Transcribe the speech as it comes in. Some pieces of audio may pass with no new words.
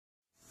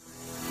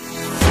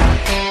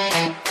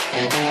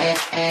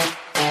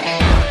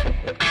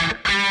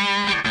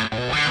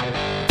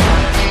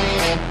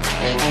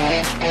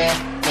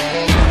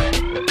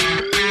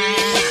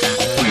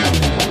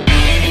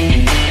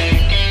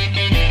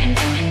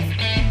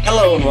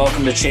Hello and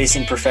welcome to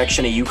Chasing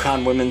Perfection, a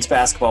UConn women's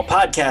basketball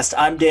podcast.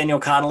 I'm Daniel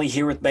Connolly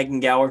here with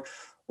Megan Gower.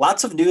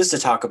 Lots of news to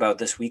talk about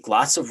this week,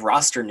 lots of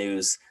roster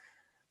news.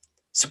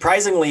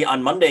 Surprisingly,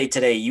 on Monday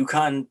today,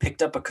 UConn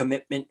picked up a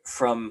commitment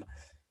from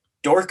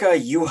Dorka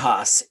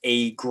Juhas,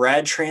 a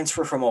grad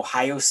transfer from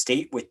Ohio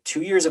State with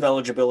 2 years of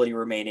eligibility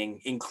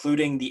remaining,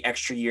 including the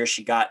extra year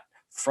she got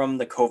from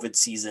the COVID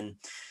season.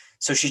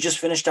 So she just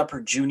finished up her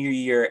junior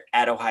year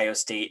at Ohio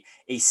State,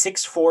 a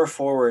 6'4"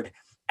 forward,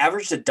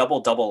 averaged a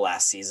double-double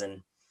last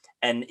season,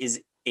 and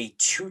is a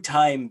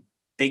two-time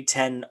Big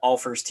Ten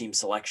all-first team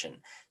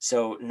selection.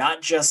 So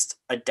not just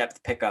a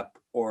depth pickup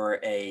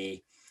or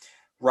a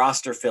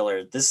roster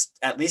filler. This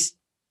at least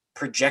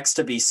projects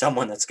to be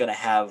someone that's going to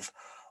have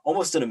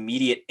almost an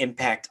immediate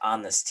impact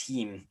on this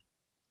team,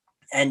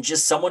 and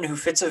just someone who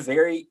fits a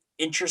very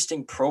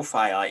interesting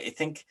profile. I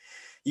think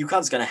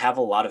UConn's going to have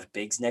a lot of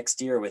bigs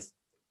next year with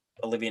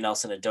Olivia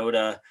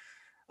Nelson-Adota,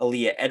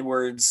 Aaliyah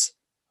Edwards,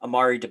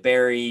 Amari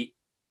DeBerry,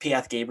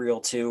 Piath Gabriel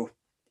too.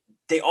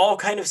 They all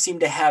kind of seem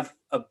to have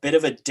a bit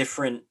of a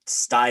different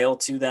style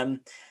to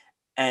them.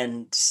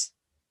 And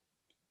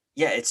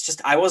yeah, it's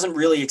just, I wasn't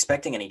really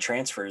expecting any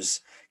transfers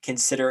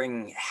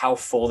considering how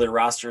full their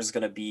roster is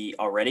going to be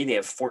already. They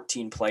have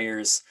 14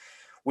 players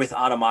with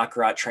Anna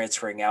Makarat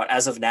transferring out.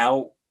 As of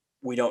now,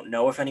 we don't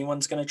know if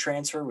anyone's going to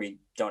transfer. We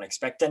don't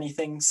expect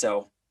anything.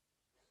 So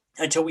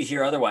until we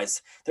hear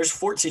otherwise, there's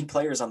 14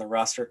 players on the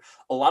roster,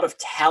 a lot of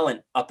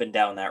talent up and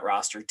down that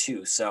roster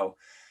too. So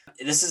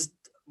this is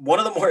one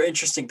of the more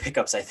interesting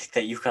pickups I think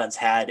that UConn's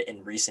had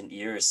in recent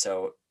years.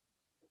 So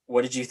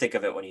what did you think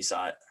of it when you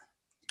saw it?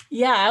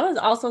 Yeah, I was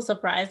also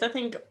surprised. I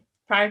think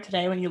prior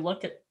today, when you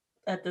look at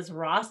this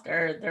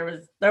roster,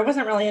 there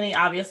wasn't really any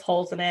obvious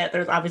holes in it.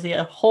 There's obviously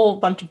a whole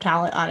bunch of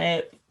talent on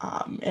it.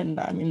 And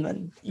I mean,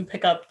 then you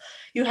pick up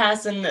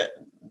UHAS and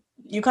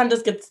UConn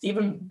just gets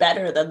even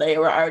better than they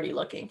were already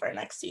looking for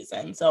next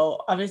season.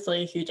 So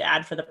obviously a huge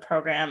add for the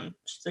program.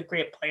 She's a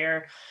great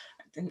player,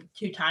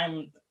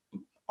 two-time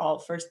all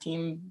first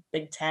team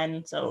Big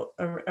Ten. So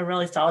a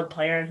really solid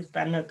player who's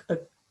been a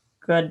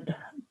good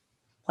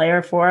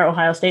player for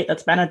Ohio State.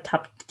 That's been a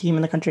top team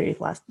in the country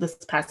this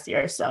past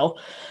year. So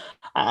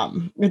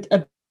it's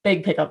a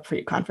big pickup for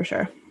UConn for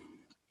sure.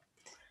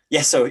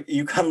 Yeah, so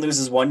UConn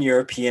loses one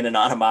European in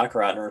Anna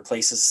Makarat and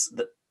replaces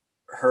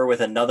her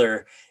with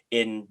another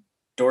in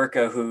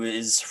Dorka, who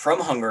is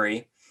from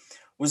Hungary,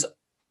 was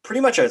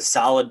pretty much a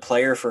solid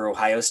player for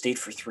Ohio State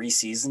for 3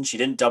 seasons. She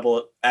didn't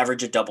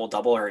average a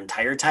double-double her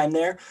entire time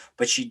there,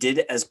 but she did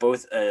as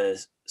both a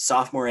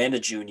sophomore and a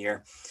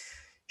junior.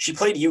 She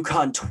played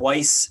UConn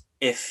twice.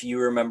 If you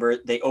remember,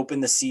 they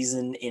opened the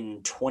season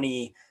in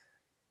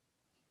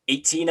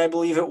 2018, I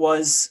believe it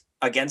was,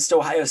 against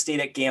Ohio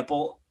State at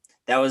Gamble.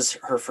 That was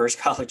her first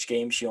college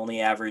game. She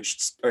only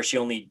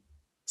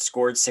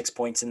scored 6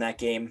 points in that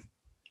game.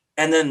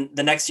 And then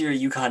the next year,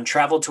 UConn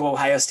traveled to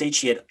Ohio State.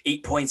 She had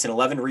 8 points and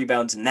 11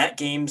 rebounds in that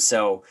game.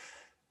 So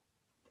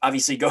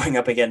obviously going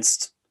up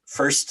against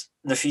first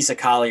Nafisa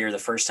Collier the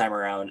first time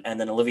around, and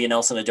then Olivia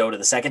Nelson-Adota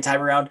the second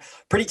time around,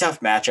 pretty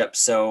tough matchup.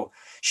 So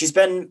she's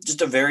been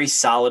just a very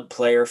solid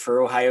player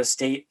for Ohio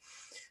State.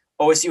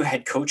 OSU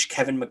head coach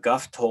Kevin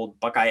McGuff told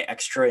Buckeye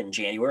Extra in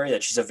January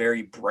that she's a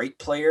very bright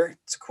player.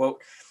 It's a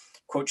quote,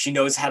 she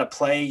knows how to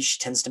play. She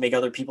tends to make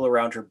other people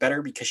around her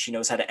better because she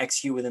knows how to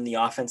execute within the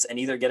offense and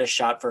either get a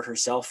shot for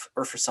herself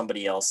or for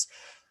somebody else.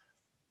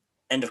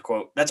 End of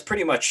quote. That's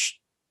pretty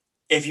much,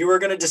 if you were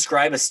going to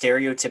describe a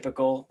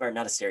prototypical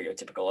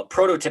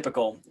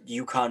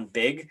UConn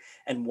big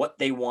and what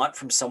they want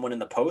from someone in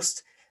the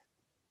post,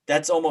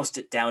 that's almost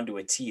it down to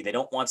a T. They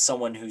don't want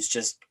someone who's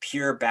just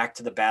pure back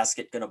to the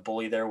basket, going to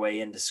bully their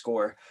way in to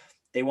score.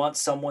 They want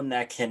someone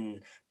that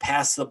can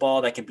pass the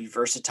ball, that can be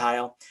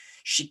versatile.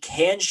 She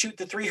can shoot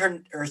the three.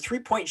 Her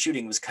 3-point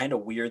shooting was kind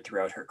of weird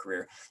throughout her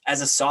career. As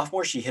a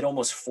sophomore, she hit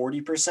almost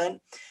 40%.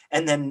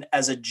 And then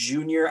as a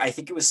junior, I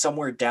think it was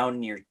somewhere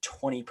down near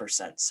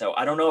 20%. So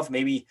I don't know if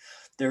maybe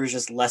there was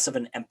just less of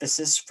an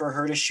emphasis for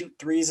her to shoot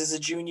threes as a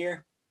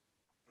junior.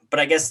 But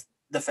I guess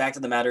the fact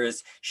of the matter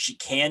is she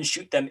can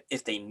shoot them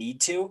if they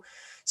need to.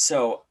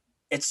 So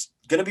it's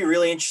going to be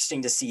really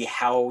interesting to see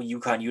how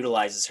UConn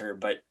utilizes her.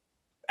 But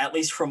at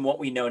least from what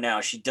we know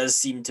now, she does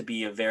seem to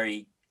be a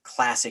very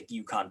classic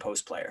UConn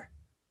post player.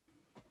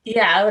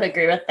 Yeah, I would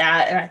agree with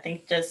that. And I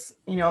think just,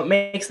 it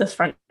makes this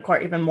front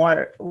court even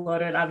more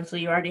loaded. Obviously,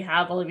 you already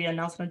have Olivia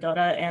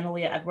Nelson-Adota and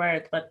Aaliyah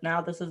Edwards, but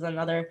now this is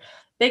another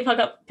big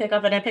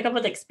pickup and a pickup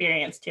with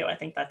experience too. I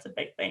think that's a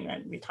big thing.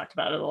 And we talked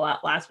about it a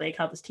lot last week,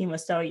 how this team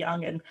was so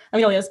young. And I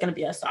mean, Aaliyah's going to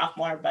be a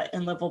sophomore,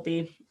 and Liv will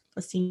be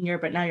a senior,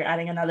 but now you're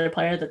adding another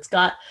player that's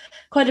got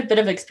quite a bit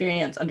of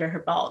experience under her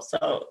belt.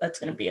 So that's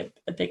going to be a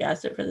big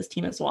asset for this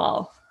team as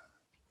well.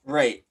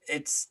 Right.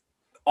 It's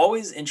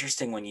always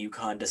interesting when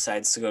UConn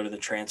decides to go to the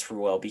transfer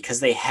well, because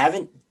they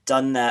haven't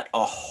done that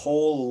a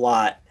whole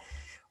lot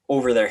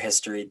over their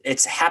history.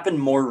 It's happened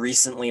more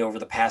recently over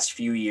the past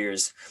few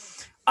years.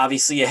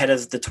 Obviously, ahead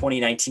of the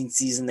 2019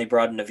 season, they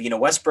brought in Avina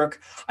Westbrook.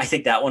 I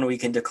think that one we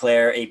can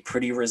declare a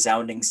pretty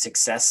resounding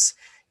success,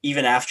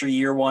 even after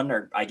year one,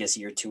 or I guess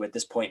year two at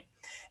this point.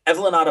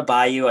 Evelyn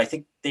Adebayo, I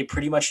think they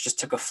pretty much just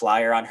took a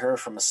flyer on her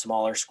from a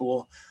smaller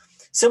school.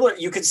 Similar,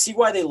 you could see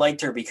why they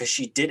liked her because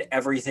she did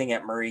everything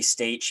at Murray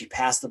State. She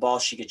passed the ball,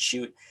 she could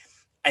shoot.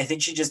 I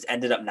think she just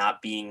ended up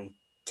not being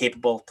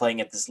capable of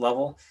playing at this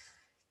level.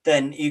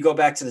 Then you go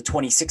back to the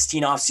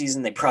 2016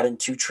 offseason, they brought in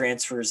two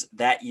transfers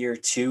that year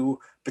too.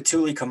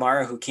 Batuli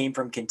Kamara, who came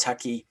from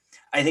Kentucky.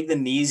 I think the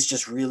knees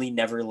just really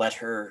never let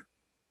her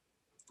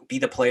be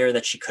the player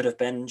that she could have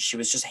been. She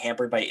was just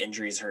hampered by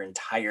injuries her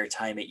entire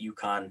time at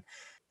UConn.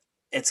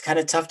 It's kind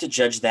of tough to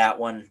judge that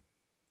one.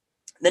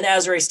 Then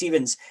Azurá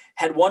Stevens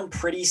had one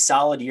pretty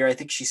solid year. I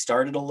think she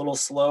started a little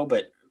slow,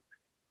 but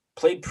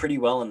played pretty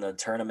well in the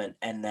tournament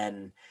and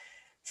then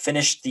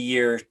finished the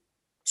year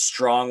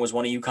strong, was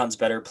one of UConn's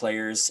better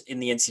players in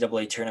the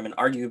NCAA tournament.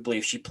 Arguably,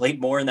 if she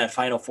played more in that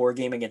Final Four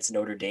game against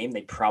Notre Dame,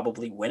 they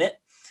probably win it.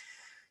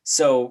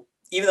 So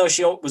even though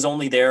she was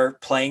only there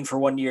playing for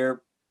 1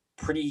 year,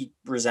 pretty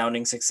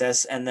resounding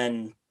success. And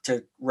then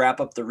to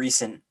wrap up the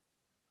recent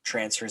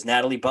transfers,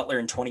 Natalie Butler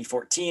in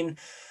 2014,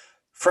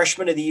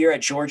 freshman of the year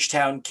at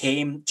Georgetown,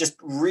 came, just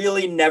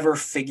really never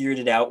figured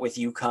it out with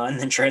UConn,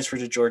 then transferred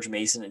to George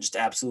Mason and just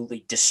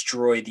absolutely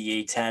destroyed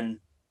the A10.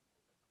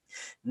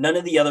 None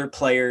of the other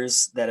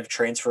players that have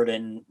transferred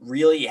in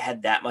really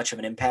had that much of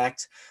an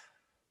impact.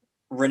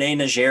 Renee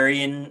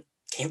Najarian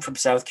came from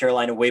South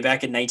Carolina way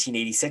back in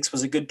 1986,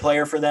 was a good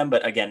player for them,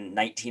 but again,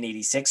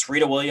 1986.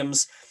 Rita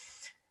Williams,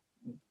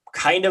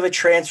 kind of a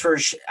transfer.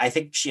 I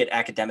think she had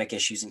academic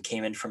issues and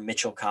came in from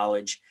Mitchell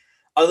College.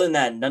 Other than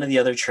that, none of the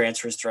other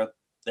transfers throughout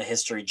the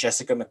history.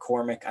 Jessica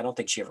McCormick, I don't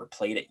think she ever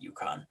played at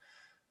UConn.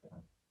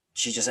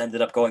 She just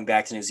ended up going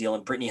back to New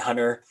Zealand. Brittany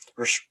Hunter,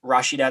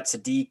 Rashidat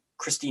Sadiq,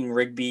 Christine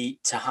Rigby,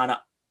 Tahana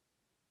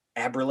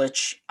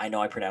Aberlich. I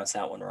know I pronounced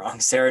that one wrong.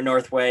 Sarah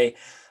Northway,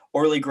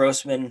 Orly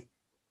Grossman.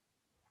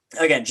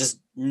 Again, just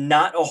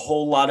not a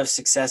whole lot of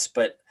success,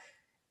 but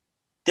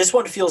this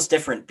one feels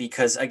different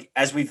because,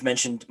 as we've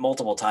mentioned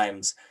multiple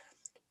times,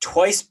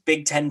 twice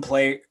Big Ten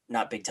player,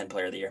 not Big Ten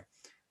player of the year,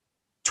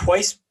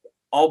 twice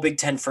all Big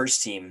Ten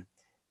first team.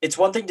 It's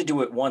one thing to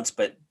do it once,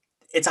 but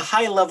it's a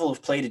high level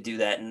of play to do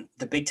that. And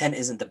the Big Ten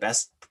isn't the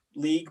best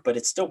league, but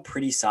it's still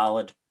pretty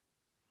solid.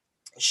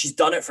 She's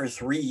done it for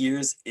 3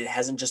 years. It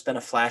hasn't just been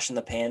a flash in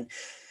the pan.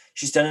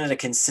 She's done it at a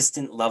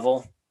consistent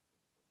level.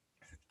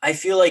 I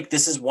feel like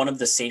this is one of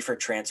the safer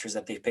transfers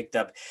that they've picked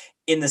up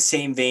in the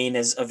same vein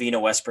as Avina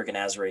Westbrook and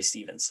Azurá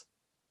Stevens.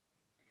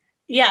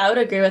 Yeah, I would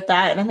agree with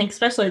that. And I think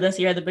especially this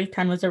year, the Big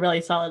Ten was a really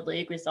solid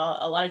league. We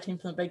saw a lot of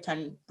teams from the Big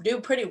Ten do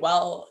pretty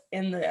well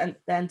in the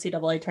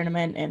NCAA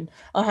tournament. And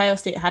Ohio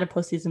State had a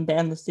postseason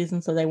ban this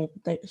season, so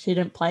she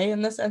didn't play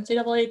in this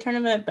NCAA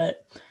tournament,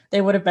 but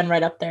they would have been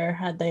right up there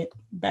had they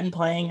been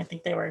playing. I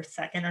think they were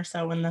second or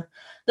so in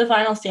the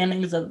final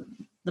standings of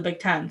the Big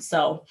Ten.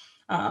 So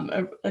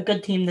a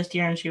good team this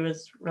year, and she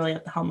was really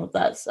at the helm of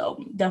that.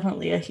 So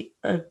definitely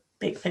a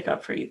big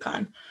pickup for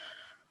UConn.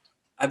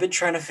 I've been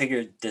trying to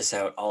figure this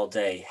out all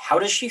day. How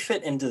does she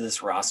fit into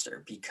this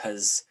roster?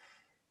 Because,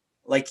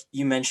 like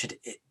you mentioned,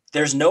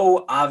 there's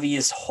no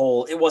obvious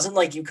hole. It wasn't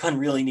like UConn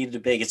really needed a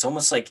big. It's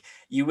almost like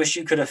you wish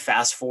you could have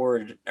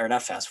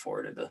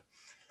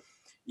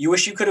you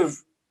wish you could have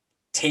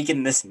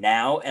taken this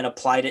now and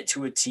applied it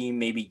to a team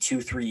maybe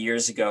 2-3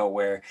 years ago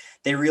where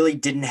they really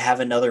didn't have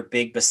another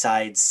big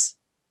besides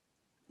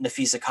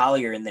Nafisa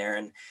Collier in there.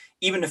 And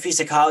even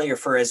Nafisa Collier,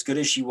 for as good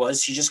as she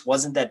was, she just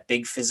wasn't that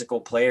big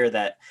physical player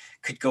that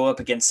could go up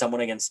against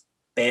someone against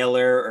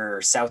Baylor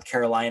or South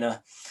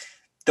Carolina.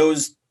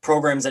 Those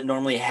programs that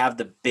normally have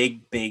the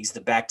big bigs,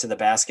 the back to the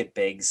basket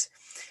bigs,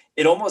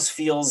 it almost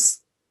feels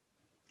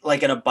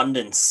like an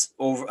abundance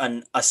over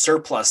a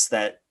surplus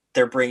that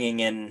they're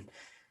bringing in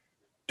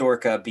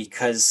Dorka,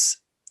 because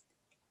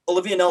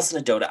Olivia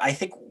Nelson-Ododa, I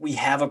think we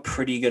have a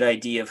pretty good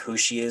idea of who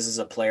she is as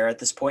a player at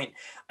this point.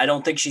 I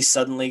don't think she's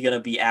suddenly going to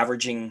be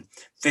averaging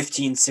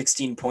 15,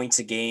 16 points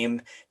a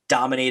game,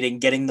 dominating,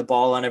 getting the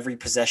ball on every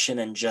possession,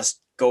 and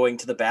just going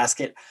to the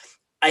basket.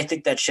 I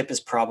think that ship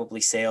has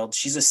probably sailed.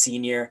 She's a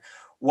senior.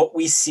 What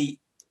we see,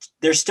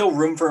 there's still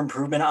room for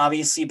improvement,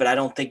 obviously, but I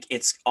don't think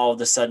it's all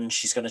of a sudden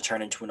she's going to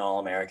turn into an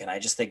All-American. I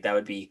just think that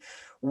would be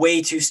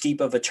way too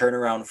steep of a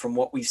turnaround from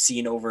what we've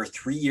seen over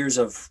 3 years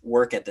of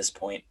work at this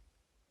point.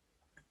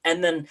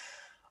 And then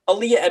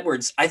Aaliyah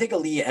Edwards, I think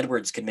Aaliyah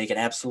Edwards could make an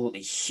absolutely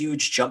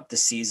huge jump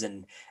this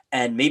season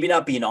and maybe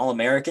not be an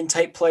All-American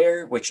type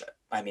player, which,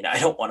 I mean, I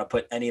don't want to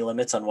put any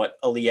limits on what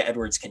Aaliyah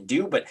Edwards can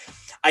do, but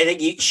I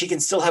think she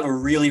can still have a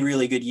really,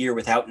 really good year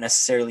without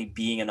necessarily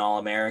being an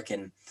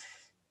All-American.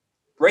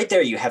 Right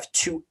there, you have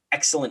two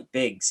excellent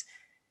bigs,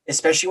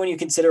 especially when you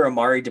consider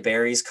Amari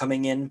DeBerry's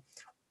coming in.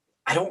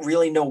 I don't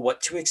really know what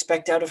to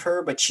expect out of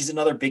her, but she's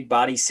another big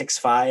body,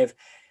 6'5".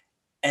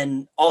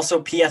 And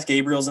also Piath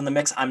Gabriel's in the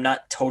mix. I'm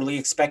not totally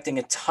expecting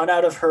a ton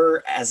out of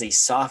her as a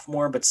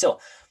sophomore, but still,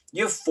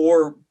 you have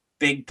four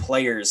big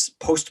players,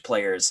 post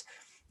players.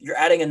 You're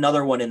adding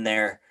another one in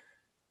there.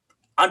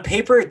 On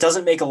paper, it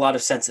doesn't make a lot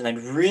of sense. And I'd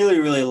really,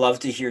 really love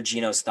to hear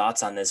Geno's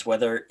thoughts on this,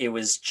 whether it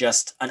was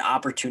just an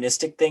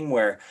opportunistic thing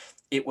where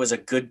it was a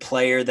good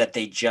player that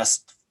they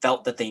just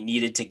felt that they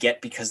needed to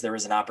get because there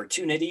was an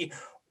opportunity,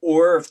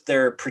 or if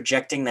they're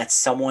projecting that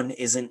someone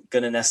isn't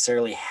going to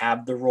necessarily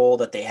have the role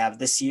that they have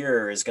this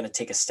year or is going to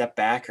take a step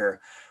back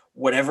or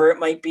whatever it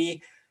might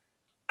be.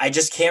 I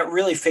just can't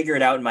really figure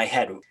it out in my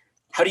head.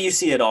 How do you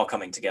see it all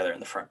coming together in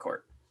the front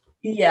court?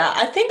 Yeah,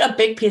 I think a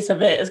big piece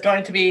of it is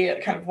going to be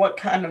kind of what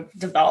kind of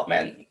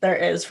development there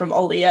is from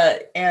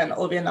Olivia and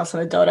Olivia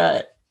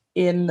Nelson-Ododa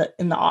in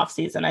the off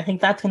season. I think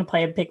that's going to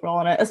play a big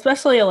role in it,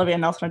 especially Olivia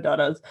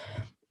Nelson-Ododa's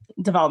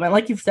development.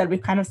 Like you've said,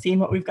 we've kind of seen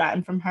what we've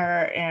gotten from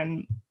her,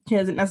 and she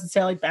hasn't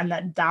necessarily been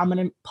that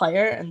dominant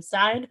player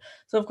inside.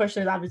 So of course,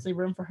 there's obviously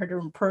room for her to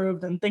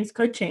improve, and things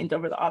could change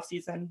over the off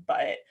season,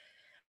 but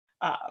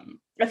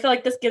I feel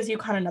like this gives you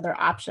kind of another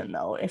option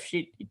though if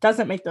she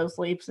doesn't make those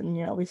leaps.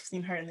 And we've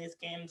seen her in these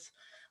games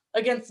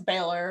against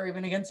Baylor or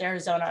even against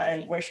Arizona,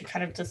 and where she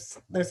kind of just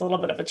there's a little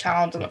bit of a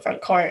challenge in the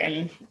front court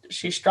and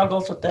she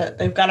struggles with it.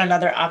 They've got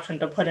another option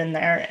to put in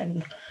there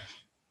and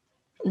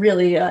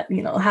really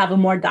have a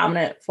more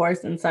dominant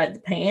force inside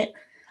the paint.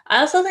 I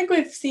also think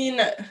we've seen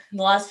in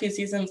the last few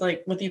seasons,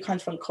 like with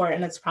UConn's front court,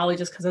 and it's probably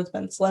just because it's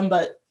been slim,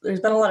 but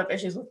there's been a lot of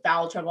issues with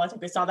foul trouble. I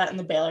think we saw that in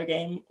the Baylor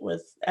game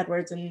with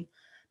Edwards and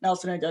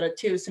Nelson-Ododa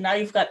too. So now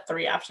you've got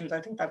three options. I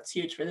think that's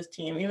huge for this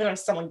team. Even if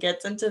someone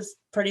gets into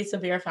pretty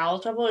severe foul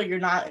trouble, you're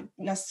not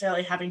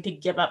necessarily having to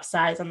give up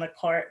size on the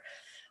court.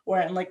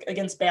 Where like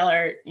against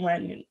Baylor,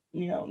 when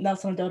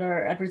Nelson-Ododa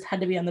or Edwards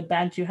had to be on the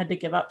bench, you had to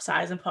give up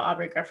size and put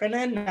Aubrey Griffin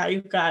in. Now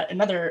you've got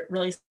another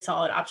really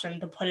solid option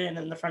to put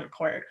in the front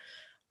court.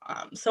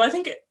 So I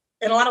think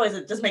in a lot of ways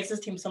it just makes this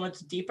team so much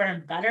deeper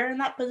and better in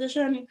that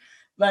position.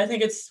 But I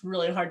think it's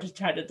really hard to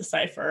try to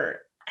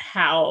decipher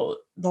how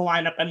the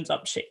lineup ends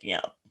up shaking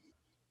out.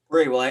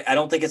 Right. Well, I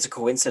don't think it's a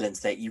coincidence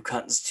that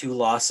UConn's 2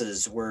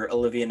 losses were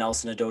Olivia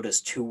Nelson-Ododa's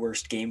 2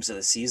 worst games of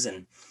the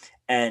season.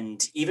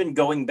 And even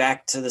going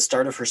back to the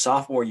start of her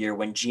sophomore year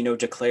when Geno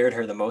declared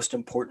her the most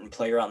important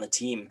player on the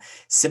team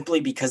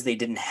simply because they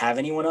didn't have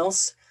anyone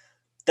else,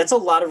 that's a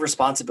lot of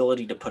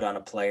responsibility to put on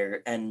a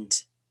player.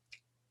 And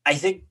I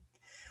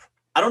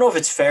don't know if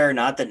it's fair or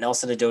not that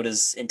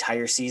Nelson-Ododa's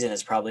entire season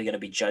is probably going to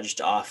be judged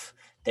off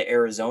the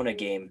Arizona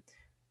game.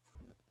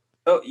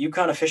 Oh,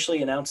 UConn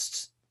officially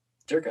announced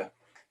Durga.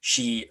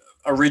 She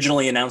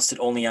originally announced it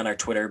only on our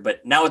Twitter,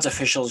 but now it's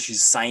official.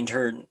 She's signed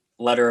her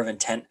letter of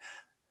intent.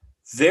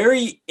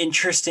 Very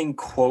interesting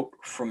quote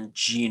from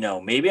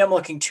Geno. Maybe I'm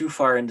looking too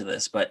far into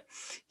this, but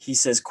he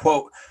says,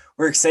 quote,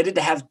 "We're excited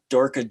to have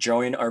Dorka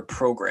join our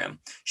program.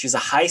 She has a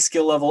high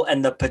skill level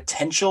and the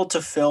potential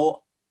to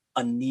fill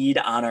a need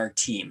on our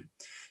team.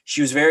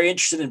 She was very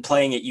interested in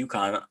playing at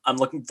UConn. I'm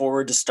looking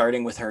forward to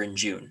starting with her in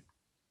June."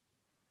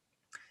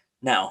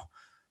 Now,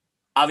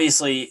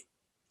 obviously,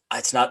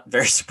 it's not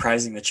very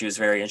surprising that she was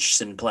very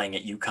interested in playing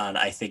at UConn.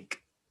 I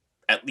think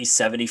at least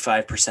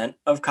 75%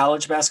 of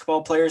college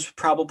basketball players would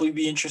probably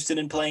be interested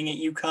in playing at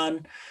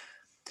UConn.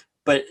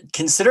 But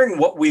considering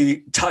what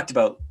we talked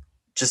about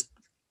just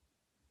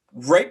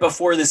right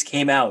before this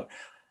came out,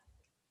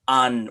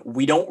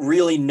 we don't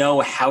really know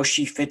how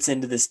she fits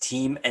into this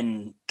team,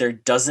 and there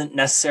doesn't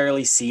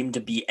necessarily seem to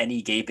be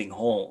any gaping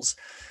holes.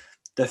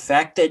 The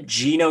fact that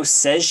Geno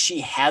says she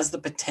has the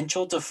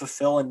potential to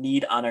fulfill a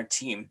need on our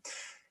team,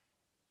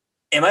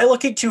 am I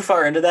looking too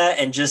far into that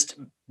and just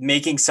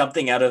making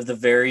something out of the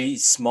very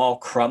small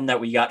crumb that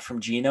we got from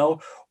Geno?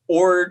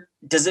 Or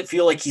does it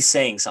feel like he's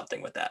saying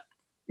something with that?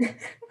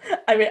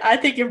 I mean, I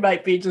think you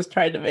might be just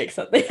trying to make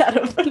something out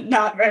of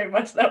not very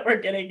much that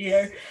we're getting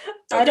here.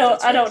 Okay,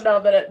 I don't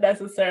know that it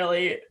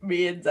necessarily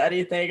means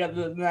anything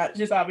other than that.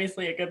 She's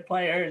obviously a good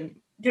player and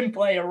can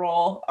play a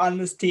role on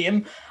this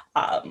team.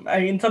 I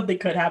mean, something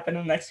could happen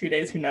in the next few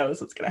days. Who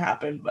knows what's going to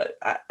happen? But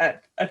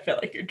I feel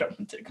like you're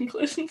jumping to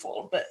conclusions a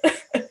little bit.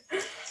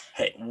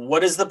 Hey,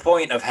 what is the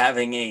point of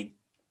having a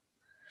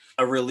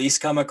release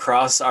come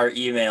across our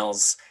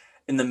emails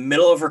in the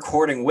middle of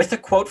recording with a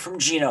quote from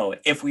Geno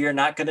if we are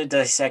not going to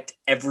dissect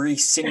every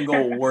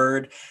single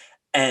word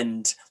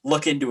and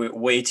look into it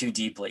way too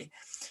deeply?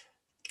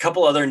 A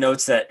couple other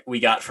notes that we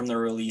got from the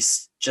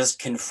release, just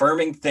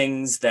confirming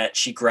things that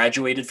she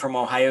graduated from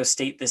Ohio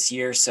State this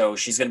year, so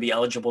she's going to be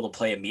eligible to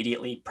play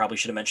immediately. Probably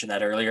should have mentioned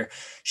that earlier.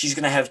 She's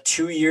going to have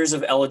 2 years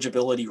of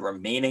eligibility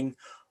remaining.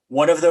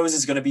 One of those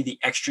is going to be the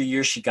extra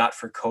year she got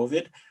for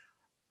COVID.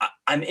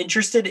 I'm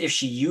interested if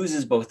she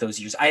uses both those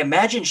years. I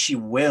imagine she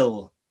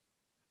will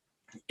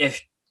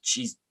if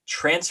she's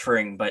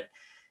transferring, but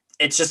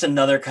it's just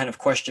another kind of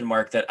question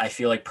mark that I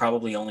feel like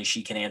probably only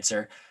she can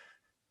answer.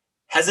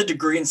 Has a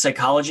degree in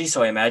psychology,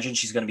 so I imagine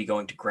she's going to be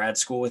going to grad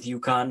school with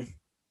UConn.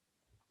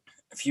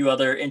 A few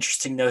other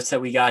interesting notes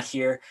that we got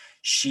here.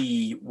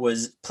 She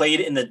played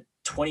in the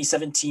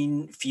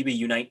 2017 FIBA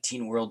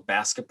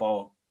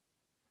U19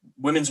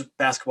 Women's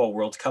Basketball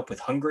World Cup with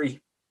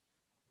Hungary.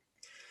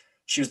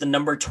 She was the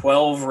number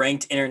 12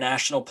 ranked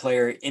international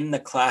player in the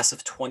class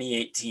of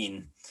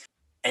 2018.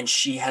 and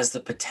she has the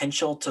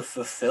potential to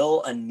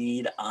fulfill a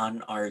need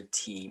on our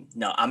team.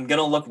 No, I'm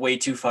gonna look way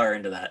too far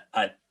into that.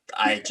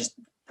 I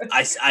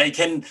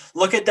can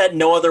look at that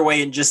no other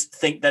way and just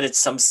think that it's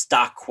some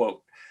stock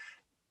quote.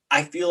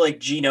 I feel like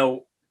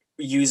Geno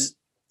is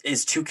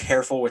too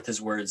careful with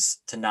his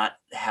words to not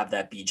have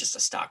that be just a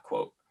stock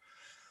quote.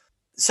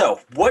 So,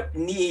 what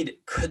need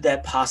could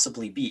that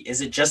possibly be? Is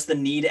it just the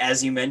need,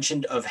 as you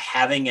mentioned, of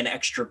having an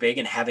extra big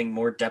and having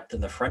more depth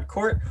in the front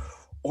court?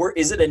 Or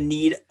is it a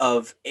need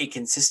of a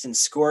consistent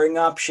scoring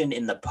option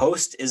in the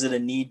post? Is it a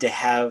need to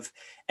have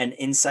an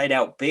inside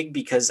out big?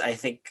 Because I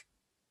think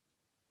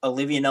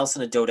Olivia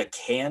Nelson-Adota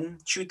can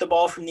shoot the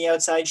ball from the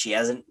outside. She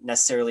hasn't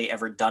necessarily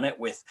ever done it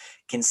with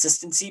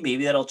consistency.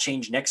 Maybe that'll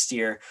change next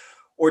year.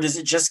 Or does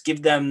it just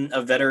give them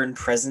a veteran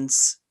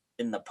presence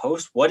in the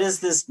post? What is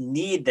this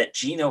need that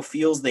Geno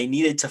feels they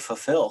needed to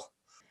fulfill?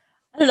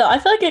 I don't know. I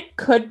feel like it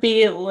could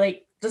be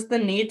like just the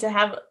need to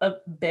have a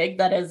big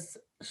that has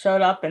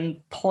showed up and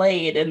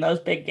played in those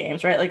big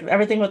games, right? Like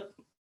everything with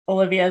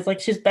Olivia is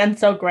like she's been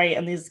so great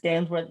in these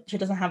games where she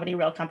doesn't have any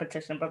real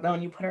competition, but then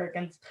when you put her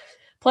against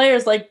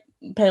players at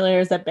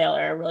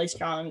Baylor are really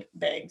strong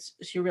bigs,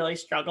 she really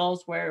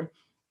struggles. Where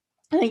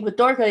I think with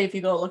Dorka, if you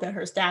go look at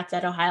her stats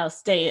at Ohio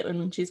State,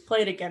 and she's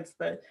played against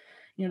the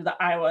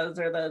Iowas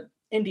or the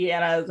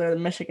Indianas or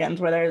the Michigans,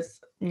 where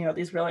there's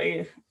these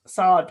really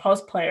solid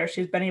post players,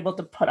 she's been able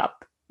to put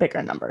up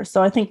bigger numbers.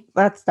 So I think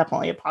that's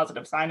definitely a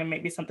positive sign and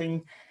maybe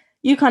something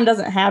UConn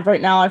doesn't have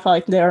right now. I feel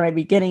like they're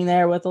maybe getting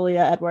there with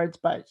Aaliyah Edwards,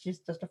 but she's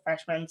just a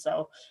freshman,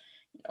 so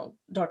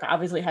Dorka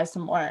obviously has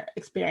some more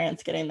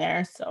experience getting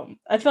there. So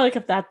I feel like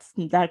if that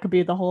could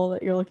be the hole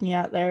that you're looking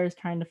at there, is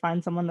trying to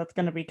find someone that's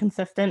going to be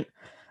consistent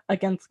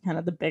against kind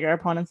of the bigger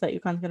opponents that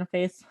UConn's going to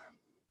face.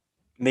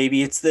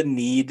 Maybe it's the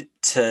need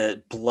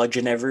to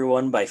bludgeon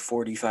everyone by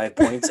 45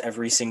 points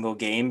every single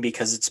game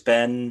because it's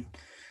been,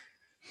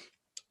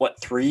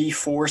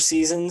 3-4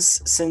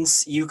 seasons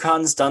since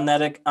UConn's done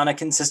that on a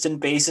consistent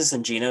basis,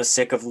 and Geno's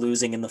sick of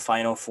losing in the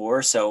Final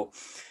Four. So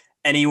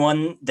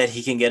anyone that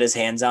he can get his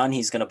hands on,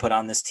 he's going to put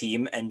on this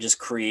team and just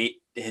create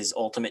his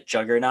ultimate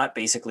juggernaut,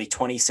 basically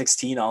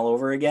 2016 all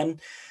over again.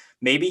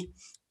 Maybe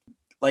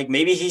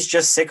he's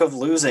just sick of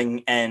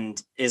losing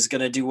and is going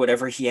to do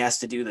whatever he has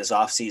to do this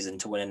offseason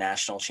to win a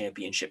national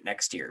championship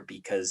next year,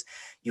 because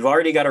you've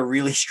already got a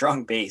really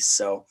strong base.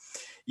 So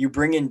you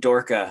bring in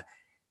Dorka,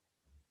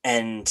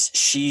 and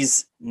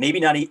she's maybe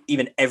not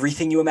even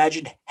everything you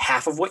imagined,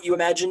 half of what you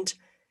imagined.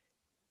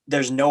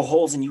 There's no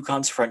holes in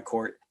UConn's front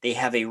court. They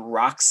have a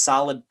rock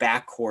solid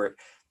backcourt.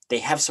 They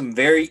have some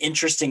very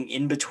interesting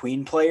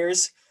in-between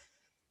players.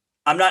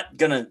 I'm not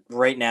going to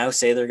right now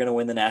say they're going to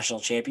win the national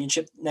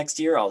championship next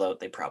year, although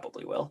they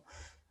probably will.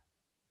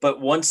 But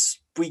once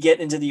we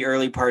get into the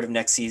early part of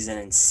next season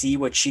and see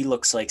what she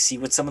looks like, see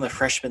what some of the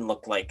freshmen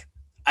look like,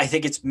 I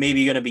think it's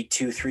maybe going to be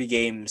 2-3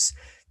 games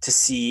to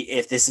see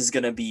if this is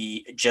going to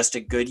be just a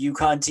good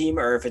UConn team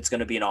or if it's going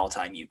to be an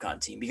all-time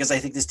UConn team, because I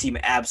think this team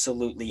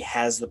absolutely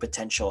has the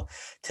potential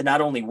to not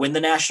only win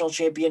the national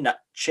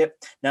championship,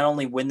 not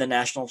only win the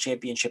national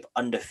championship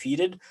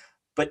undefeated,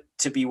 but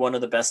to be one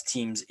of the best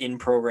teams in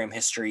program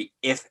history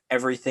if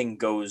everything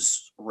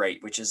goes right,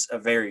 which is a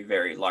very,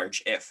 very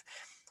large if.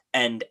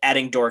 And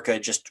adding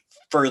Dorka just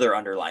further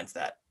underlines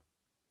that.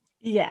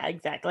 Yeah,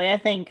 exactly. I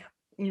think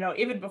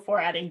even before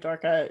adding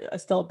Dorka,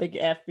 still a big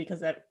if,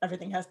 because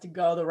everything has to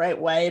go the right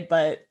way.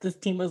 But this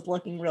team was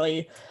looking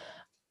really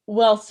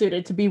well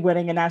suited to be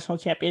winning a national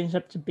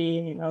championship, to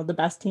be the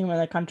best team in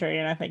the country.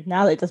 And I think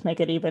now they just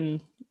make it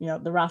even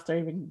the roster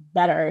even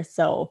better.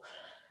 So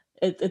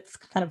it's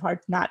kind of hard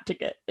not to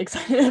get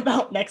excited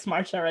about next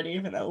March already,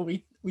 even though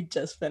we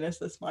just finished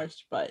this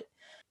March. But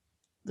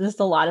there's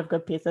a lot of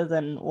good pieces,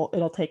 and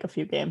it'll take a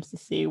few games to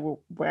see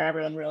where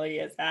everyone really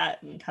is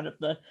at and kind of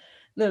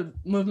the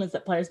movements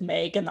that players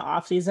make in the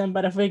off season.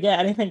 But if we get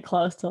anything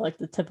close to like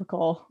the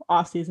typical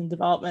off season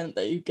development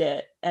that you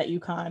get at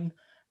UConn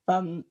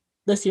from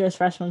this year's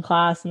freshman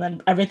class, and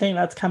then everything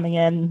that's coming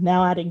in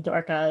now, adding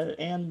Dorka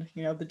and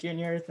the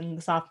juniors and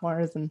the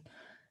sophomores, and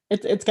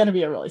it's going to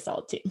be a really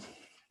solid team.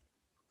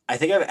 I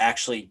think I've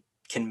actually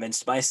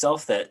convinced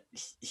myself that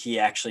he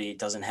actually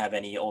doesn't have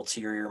any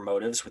ulterior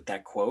motives with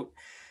that quote.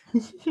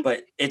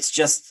 But it's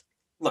just,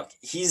 look,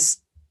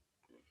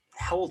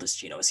 how old is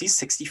Geno? Is he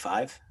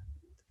 65?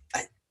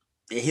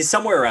 He's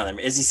somewhere around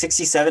there. Is he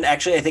 67?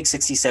 Actually, I think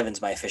 67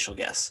 is my official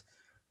guess.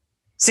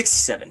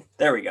 67.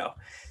 There we go.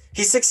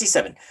 He's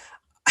 67.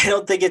 I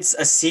don't think it's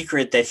a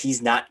secret that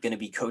he's not going to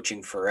be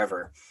coaching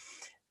forever.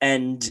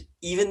 And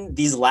even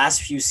these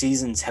last few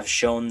seasons have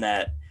shown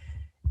that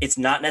it's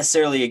not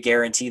necessarily a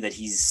guarantee that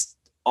he's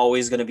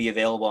always going to be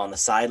available on the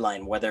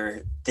sideline,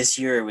 whether this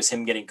year it was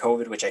him getting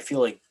COVID, which I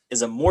feel like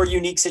is a more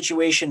unique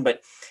situation,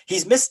 but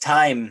he's missed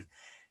time,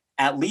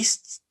 at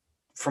least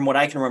from what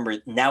I can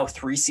remember, now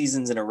 3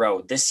 seasons in a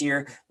row. This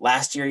year,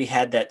 last year, he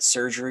had that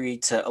surgery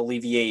to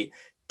alleviate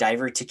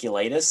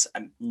diverticulitis.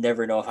 I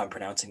never know if I'm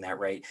pronouncing that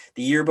right.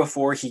 The year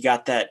before, he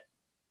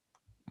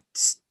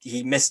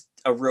missed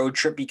a road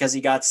trip because he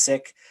got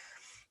sick.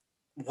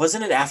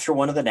 wasn't it after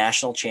one of the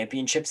national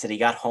championships that he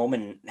got home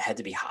and had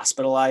to be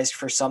hospitalized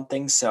for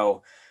something?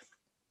 So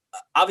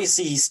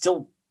obviously he's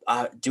still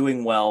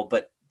doing well,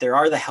 but there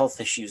are the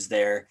health issues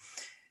there.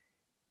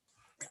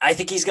 I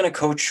think he's going to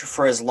coach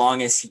for as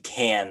long as he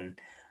can,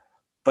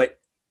 but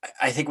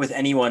I think with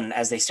anyone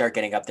as they start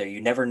getting up there,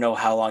 you never know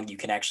how long you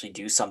can actually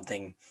do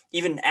something.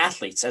 Even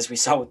athletes, as we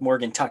saw with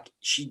Morgan Tuck,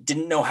 she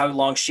didn't know how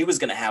long she was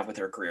going to have with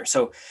her career.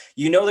 So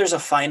there's a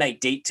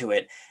finite date to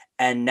it.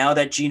 And now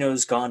that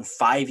Geno's gone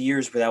 5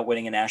 years without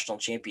winning a national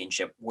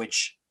championship,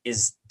 which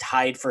is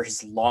tied for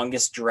his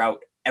longest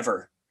drought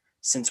ever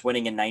since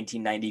winning in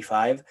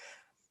 1995,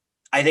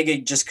 I think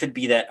it just could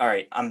be that, all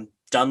right, I'm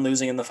done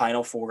losing in the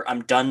Final Four.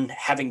 I'm done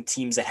having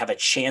teams that have a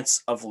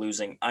chance of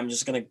losing. I'm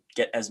just going to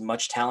get as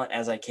much talent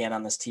as I can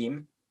on this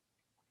team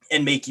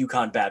and make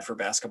UConn bad for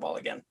basketball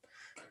again.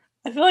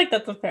 I feel like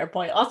that's a fair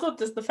point. Also,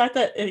 just the fact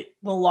that the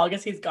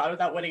longest he's gone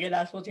without winning a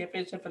national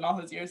championship in all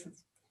his years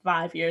is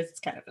 5 years. It's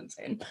kind of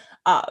insane.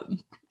 But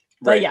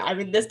right. Yeah, I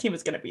mean, this team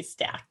is going to be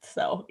stacked.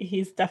 So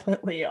he's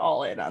definitely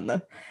all in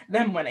on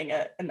them winning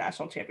a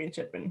national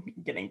championship and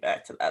getting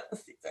back to that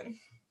this season.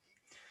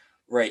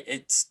 Right.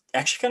 It's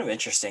actually kind of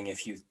interesting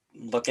if you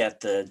look at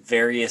the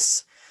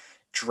various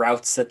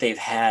droughts that they've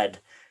had,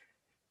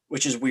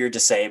 which is weird to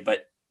say,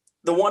 but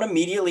the one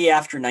immediately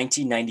after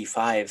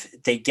 1995,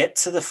 they get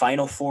to the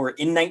Final Four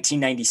in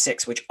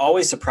 1996, which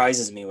always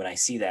surprises me when I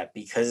see that,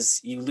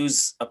 because you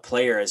lose a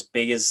player as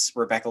big as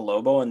Rebecca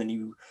Lobo and then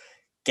you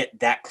get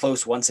that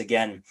close once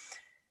again.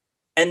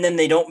 And then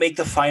they don't make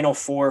the Final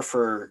Four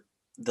for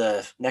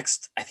the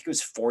next, I think it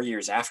was 4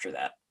 years after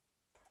that.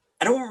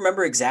 I don't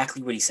remember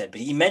exactly what he said,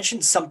 but he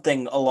mentioned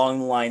something along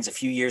the lines a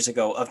few years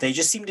ago of they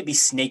just seemed to be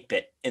snake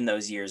bit in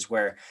those years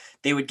where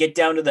they would get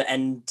down to the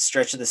end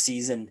stretch of the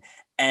season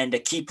and a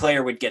key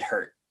player would get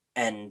hurt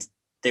and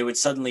they would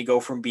suddenly go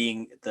from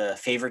being the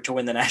favorite to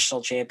win the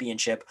national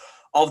championship.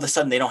 All of a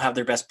sudden they don't have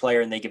their best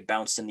player and they get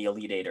bounced in the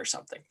Elite Eight or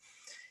something.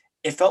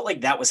 It felt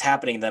like that was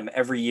happening to them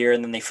every year.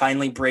 And then they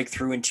finally break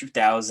through in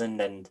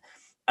 2000. And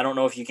I don't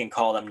know if you can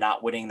call them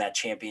not winning that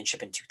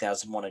championship in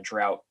 2001 a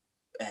drought.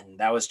 And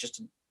that was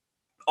just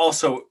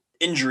also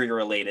injury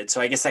related.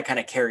 So I guess that kind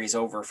of carries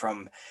over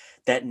from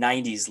that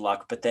 90s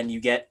luck. But then you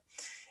get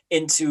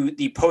into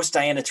the post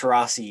Diana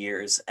Taurasi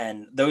years,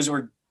 and those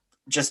were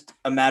just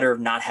a matter of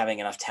not having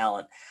enough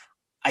talent.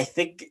 I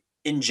think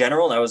in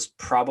general, that was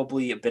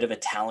probably a bit of a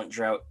talent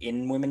drought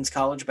in women's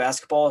college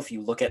basketball. If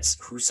you look at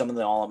who some of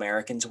the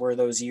All-Americans were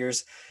those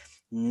years,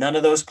 none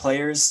of those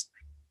players,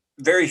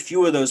 very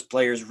few of those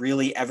players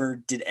really ever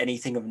did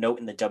anything of note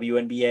in the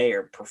WNBA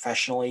or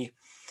professionally.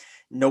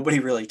 Nobody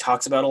really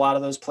talks about a lot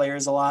of those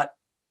players a lot.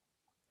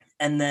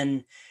 And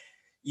then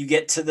you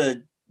get to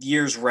the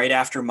years right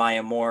after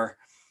Maya Moore.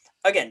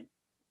 Again,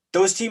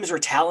 those teams were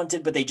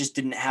talented, but they just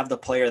didn't have the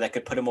player that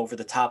could put them over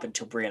the top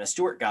until Breanna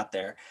Stewart got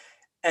there.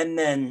 And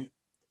then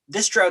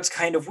this drought's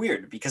kind of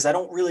weird because I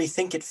don't really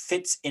think it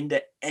fits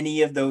into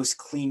any of those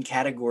clean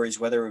categories,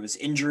 whether it was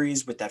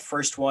injuries with that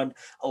first one,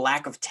 a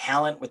lack of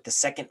talent with the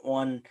second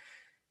one,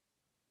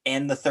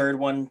 and the third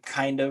one,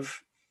 kind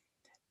of.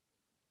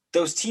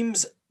 Those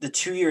teams, the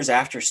 2 years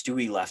after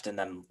Stewie left and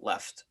them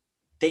left,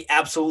 they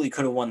absolutely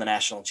could have won the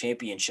national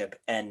championship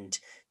and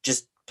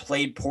just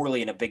played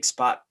poorly in a big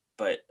spot.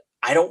 But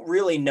I don't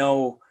really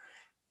know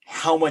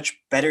how much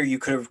better you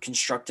could have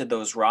constructed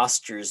those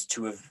rosters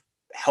to have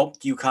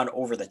helped UConn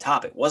over the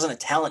top. It wasn't a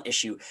talent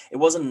issue. It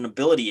wasn't an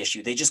ability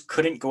issue. They just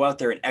couldn't go out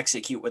there and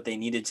execute what they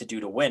needed to do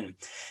to win.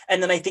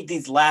 And then I think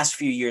these last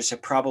few years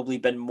have probably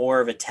been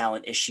more of a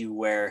talent issue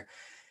where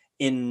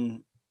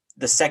in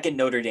the second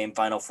Notre Dame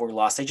Final Four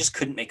loss, they just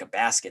couldn't make a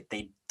basket.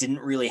 They didn't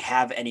really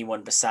have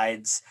anyone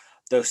besides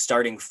those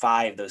starting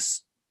five,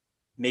 those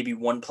maybe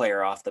one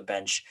player off the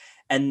bench.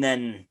 And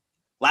then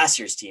last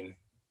year's team,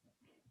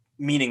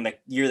 meaning the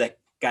year that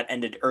got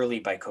ended early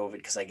by COVID,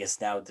 because I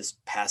guess now this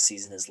past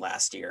season is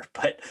last year,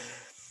 but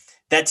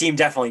that team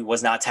definitely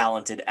was not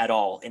talented at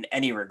all in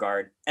any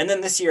regard. And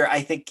then this year,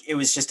 I think it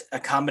was just a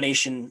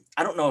combination.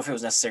 I don't know if it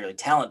was necessarily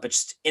talent, but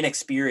just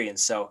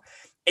inexperience. So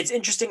it's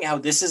interesting how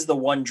this is the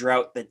one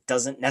drought that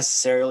doesn't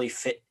necessarily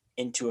fit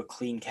into a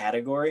clean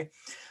category.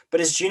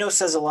 But as Geno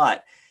says a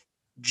lot,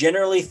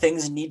 generally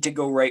things need to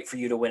go right for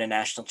you to win a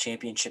national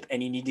championship,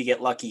 and you need to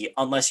get lucky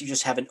unless you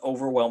just have an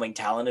overwhelming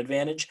talent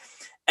advantage.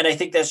 And I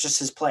think that's just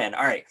his plan.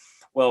 All right,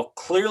 well,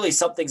 clearly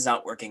something's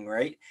not working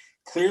right.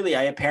 Clearly,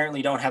 I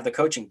apparently don't have the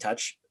coaching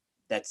touch.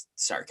 That's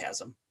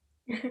sarcasm.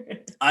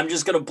 I'm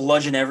just going to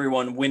bludgeon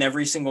everyone, win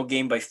every single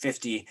game by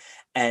 50,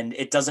 and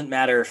it doesn't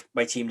matter if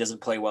my team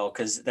doesn't play well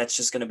because that's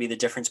just going to be the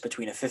difference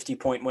between a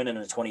 50-point win and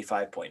a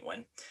 25-point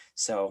win.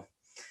 So,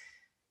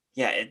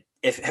 yeah,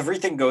 if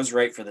everything goes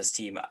right for this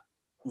team,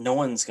 no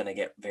one's going to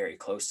get very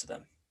close to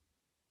them.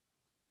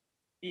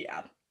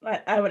 Yeah,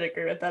 I would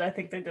agree with that. I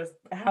think they just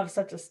have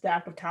such a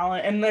stack of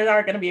talent, and there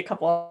are going to be a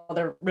couple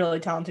other really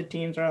talented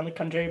teams around the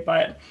country,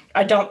 but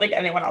I don't think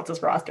anyone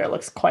else's roster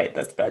looks quite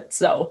this good.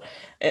 So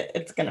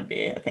it's going to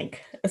be, I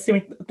think,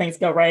 assuming things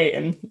go right,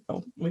 and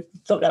we've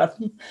still got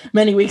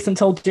many weeks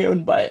until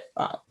June, but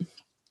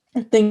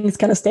things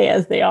kind of stay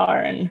as they are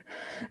and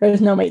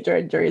there's no major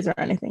injuries or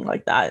anything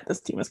like that,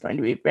 this team is going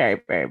to be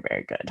very, very,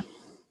 very good.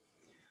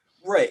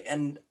 Right.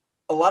 And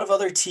a lot of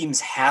other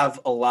teams have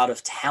a lot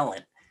of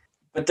talent.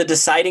 But the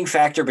deciding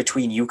factor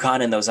between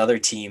UConn and those other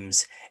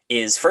teams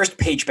is first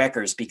Paige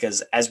Beckers,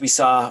 because as we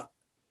saw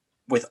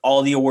with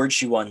all the awards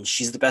she won,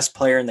 she's the best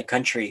player in the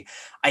country.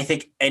 I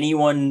think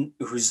anyone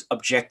who's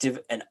objective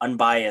and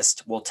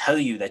unbiased will tell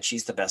you that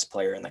she's the best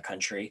player in the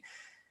country,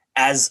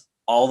 as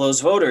all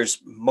those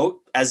voters,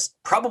 as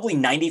probably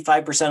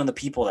 95% of the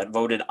people that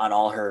voted on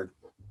all her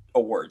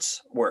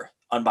awards were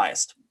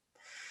unbiased.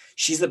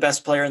 She's the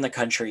best player in the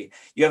country.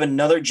 You have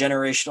another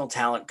generational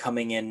talent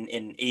coming in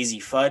AZ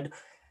Fudd.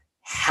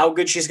 How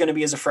good she's going to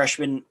be as a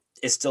freshman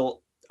is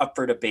still up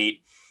for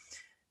debate.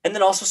 And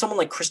then also someone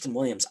like Kristen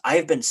Williams. I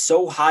have been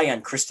so high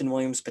on Kristen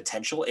Williams'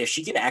 potential. If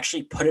she can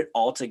actually put it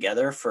all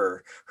together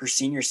for her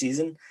senior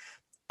season,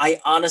 I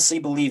honestly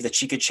believe that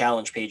she could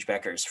challenge Paige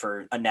Beckers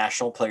for a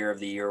National Player of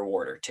the Year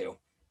award or two.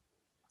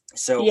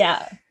 So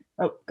yeah.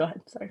 Oh, go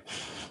ahead. Sorry.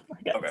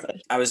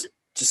 Okay. I was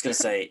just going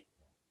to say,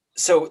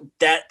 so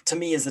that to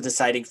me is the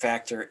deciding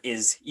factor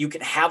is you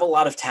can have a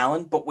lot of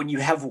talent, but when you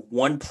have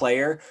one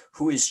player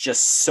who is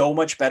just so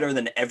much better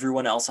than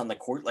everyone else on the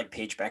court, like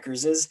Paige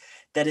Beckers is,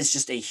 that is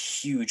just a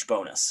huge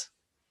bonus.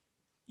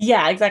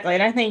 Yeah, exactly.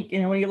 And I think,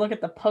 when you look at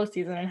the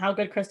postseason and how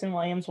good Kristen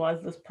Williams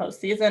was this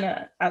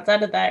postseason,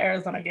 outside of that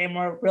Arizona game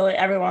where really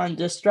everyone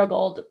just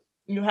struggled,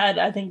 you had,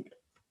 I think,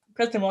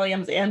 Kristen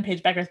Williams and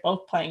Paige Beckers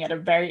both playing at a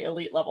very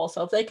elite level.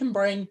 So if they can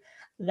bring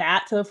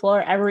that to the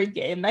floor every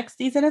game next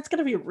season, it's going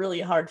to be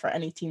really hard for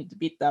any team to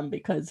beat them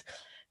because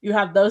you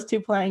have those two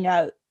playing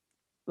at,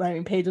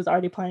 Paige is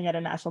already playing at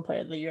a National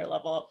Player of the Year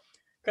level.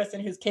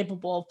 Kristen, who's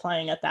capable of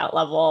playing at that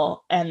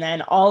level, and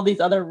then all these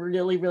other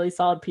really, really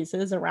solid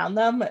pieces around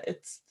them,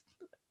 it's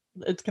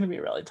going to be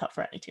really tough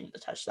for any team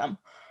to touch them.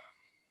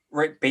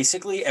 Right.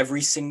 Basically,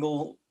 every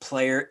single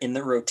player in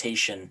the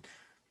rotation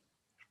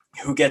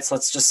who gets,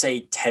 let's just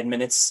say, 10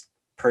 minutes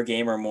per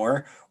game or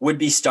more would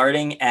be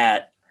starting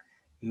at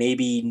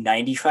maybe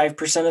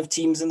 95% of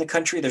teams in the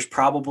country. There's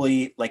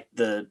probably like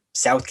the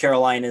South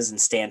Carolinas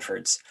and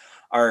Stanfords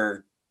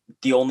are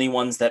the only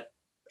ones that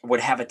would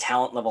have a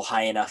talent level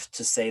high enough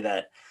to say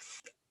that,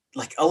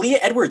 like, Aaliyah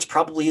Edwards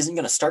probably isn't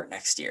going to start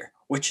next year,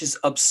 which is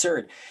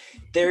absurd.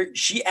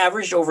 She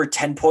averaged over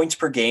 10 points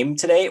per game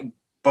today.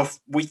 But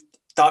we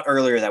thought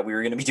earlier that we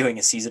were going to be doing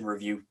a season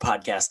review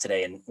podcast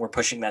today, and we're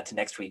pushing that to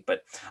next week.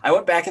 But I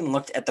went back and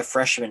looked at the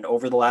freshmen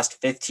over the last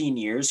 15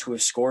 years who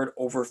have scored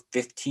over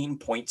 15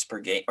 points per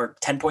game or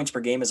 10 points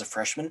per game as a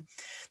freshman.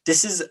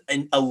 This is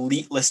an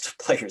elite list of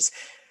players.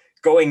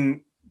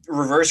 Going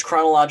reverse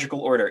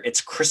chronological order, it's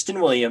Kristen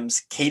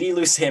Williams, Katie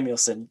Lou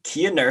Samuelson,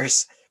 Kia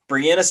Nurse,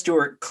 Brianna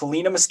Stewart,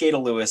 Kalina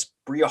Mosqueda-Lewis,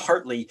 Bria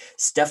Hartley,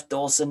 Steph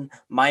Dolson,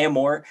 Maya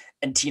Moore,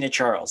 and Tina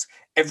Charles.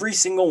 Every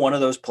single one of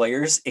those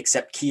players,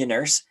 except Kia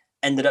Nurse,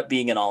 ended up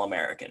being an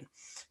All-American.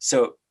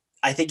 So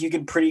I think you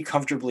can pretty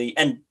comfortably,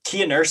 and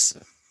Kia Nurse,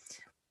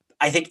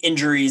 I think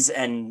injuries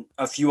and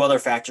a few other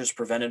factors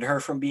prevented her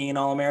from being an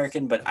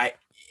All-American, but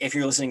if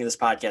you're listening to this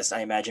podcast,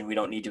 I imagine we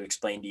don't need to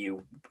explain to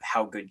you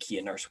how good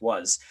Kia Nurse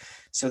was.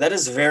 So that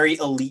is very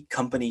elite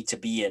company to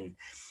be in.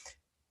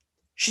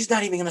 She's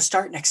not even going to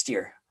start next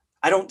year.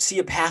 I don't see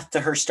a path to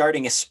her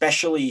starting,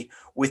 especially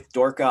with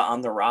Dorka on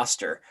the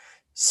roster.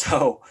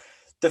 So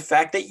the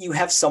fact that you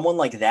have someone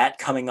like that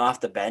coming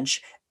off the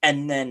bench,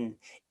 and then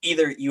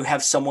either you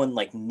have someone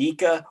like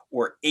Nika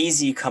or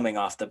AZ coming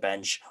off the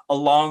bench,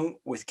 along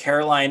with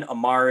Caroline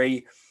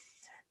Amari,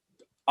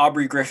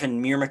 Aubrey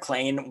Griffin, Mir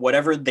McLean,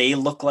 whatever they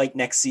look like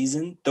next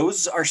season,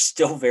 those are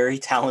still very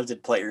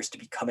talented players to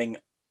be coming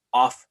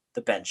off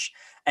the bench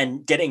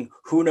and getting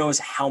who knows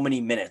how many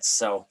minutes.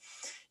 So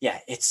yeah,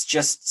 it's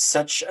just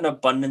such an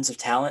abundance of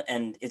talent,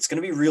 and it's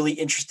going to be really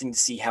interesting to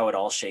see how it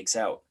all shakes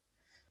out.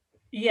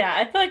 Yeah,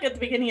 I feel like at the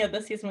beginning of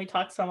the season, we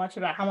talked so much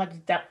about how much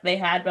depth they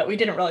had, but we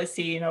didn't really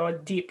see, a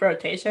deep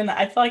rotation.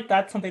 I feel like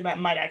that's something that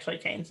might actually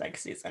change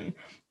next season.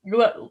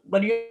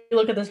 When you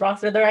look at this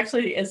roster, there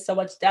actually is so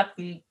much depth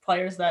and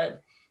players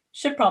that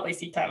should probably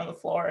see time on the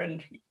floor,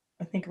 and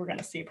I think we're going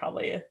to see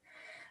probably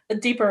a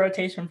deeper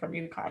rotation from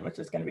UConn, which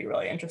is going to be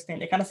really interesting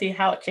to kind of see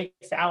how it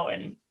shakes out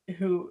and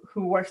who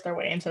works their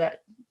way into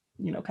that,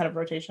 kind of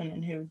rotation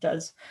and who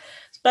does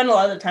spend a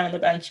lot of the time on the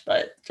bench.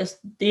 But just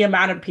the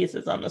amount of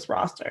pieces on this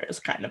roster is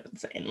kind of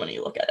insane when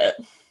you look at it.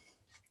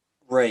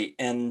 Right.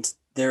 And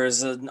there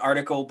is an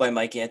article by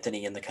Mike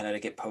Anthony in the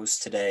Connecticut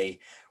Post today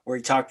where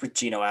he talked with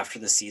Geno after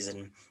the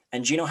season.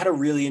 And Geno had a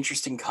really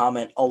interesting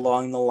comment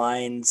along the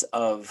lines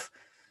of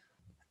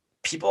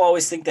people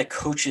always think that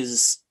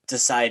coaches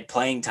decide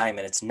playing time,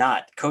 and it's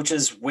not.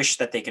 Coaches wish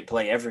that they could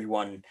play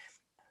everyone.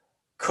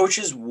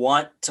 Coaches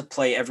want to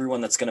play everyone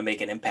that's going to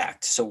make an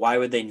impact. So why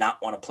would they not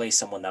want to play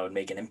someone that would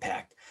make an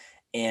impact?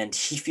 And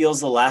he feels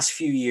the last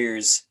few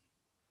years,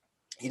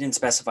 he didn't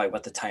specify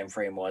what the time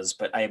frame was,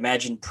 but I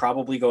imagine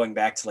probably going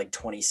back to like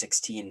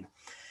 2016,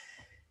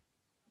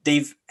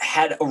 they've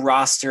had a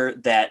roster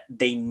that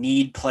they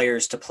need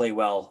players to play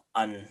well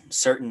on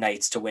certain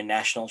nights to win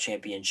national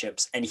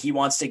championships. And he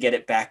wants to get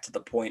it back to the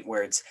point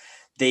where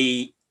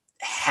they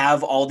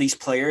have all these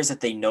players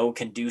that they know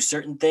can do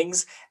certain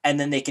things, and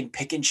then they can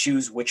pick and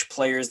choose which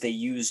players they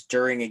use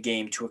during a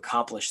game to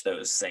accomplish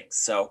those things.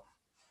 So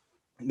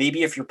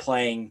maybe if you're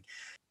playing,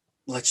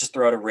 let's just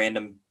throw out a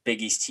random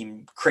Big East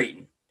team,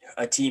 Creighton,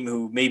 a team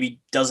who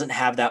maybe doesn't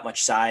have that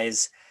much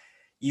size,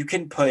 you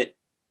can put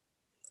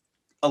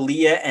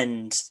Aaliyah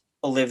and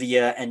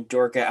Olivia and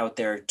Dorka out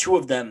there, two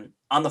of them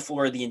on the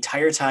floor the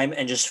entire time,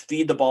 and just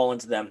feed the ball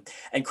into them.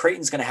 And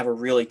Creighton's going to have a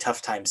really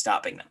tough time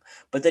stopping them.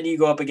 But then you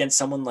go up against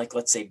someone like,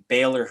 let's say,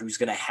 Baylor, who's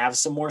going to have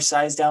some more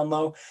size down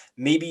low.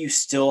 Maybe you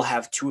still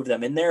have two of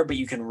them in there, but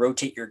you can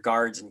rotate your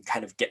guards and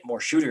kind of get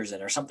more shooters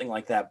in or something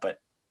like that. But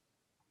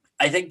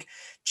I think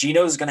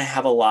Geno's going to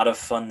have a lot of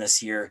fun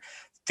this year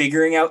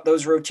figuring out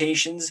those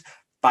rotations,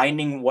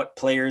 finding what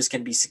players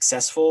can be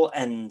successful,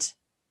 and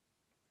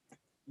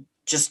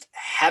just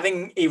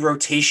having a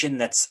rotation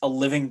that's a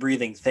living,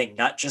 breathing thing,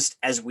 not just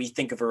as we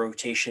think of a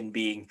rotation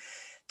being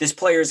this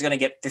player is going to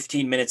get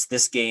 15 minutes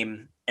this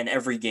game and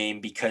every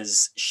game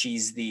because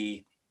she's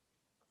the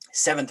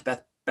seventh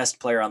best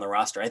player on the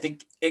roster. I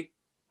think it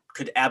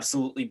could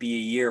absolutely be a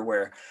year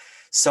where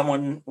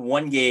someone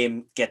one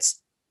game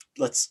gets,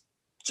 let's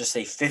just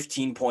say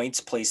 15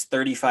 points, plays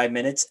 35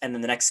 minutes, and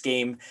then the next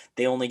game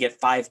they only get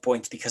 5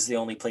 points because they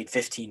only played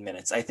 15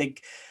 minutes. I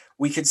think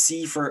we could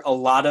see for a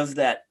lot of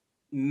that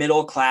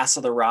middle class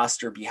of the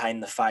roster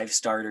behind the five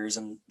starters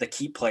and the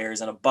key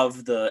players and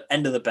above the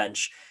end of the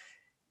bench,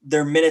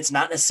 their minutes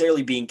not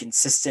necessarily being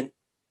consistent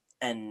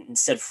and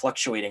instead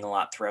fluctuating a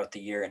lot throughout the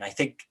year. And I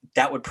think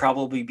that would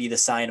probably be the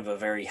sign of a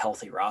very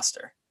healthy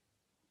roster.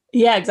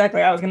 Yeah,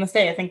 exactly. I was going to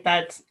say, I think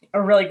that's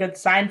a really good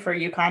sign for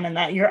UConn, and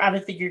that you're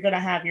obviously you're going to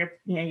have your,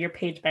 your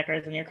Paige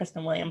Beckers and your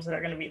Kristen Williams that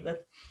are going to be the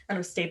kind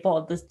of staple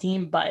of this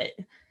team. But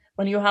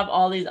when you have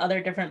all these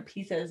other different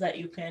pieces that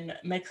you can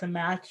mix and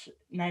match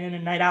night in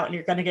and night out, and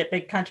you're going to get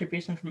big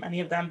contribution from any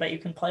of them, but you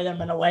can play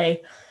them in a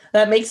way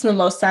that makes the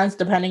most sense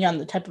depending on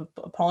the type of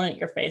opponent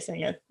you're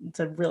facing. It's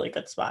a really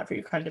good spot for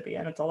UConn to be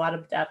in. It's a lot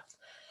of depth,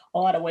 a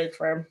lot of ways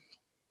for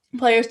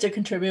players to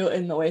contribute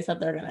in the ways that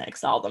they're going to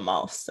excel the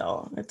most.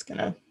 So it's going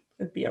to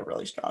be a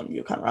really strong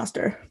UConn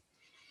roster.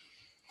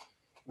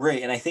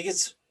 Right. And I think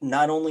it's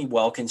not only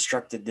well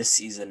constructed this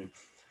season,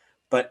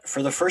 but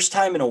for the first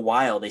time in a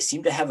while, they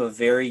seem to have a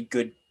very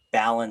good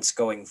balance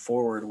going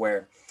forward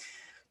where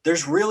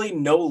there's really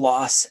no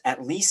loss.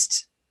 At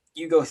least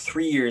you go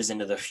 3 years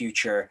into the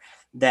future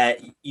that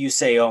you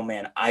say, oh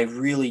man, I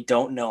really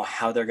don't know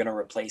how they're going to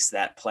replace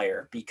that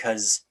player,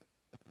 because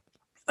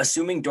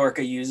assuming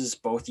Dorka uses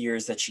both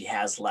years that she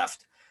has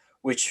left,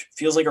 which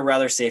feels like a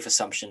rather safe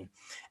assumption,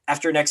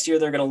 after next year,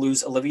 they're going to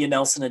lose Olivia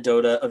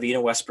Nelson-Adota,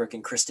 Avina Westbrook,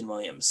 and Kristen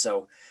Williams.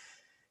 So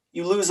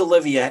you lose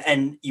Olivia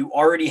and you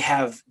already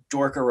have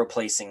Dorka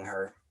replacing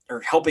her or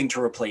helping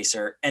to replace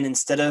her. And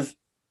instead of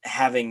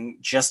having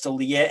just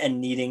Aaliyah and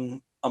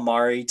needing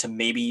Amari to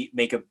maybe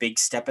make a big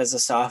step as a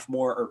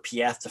sophomore, or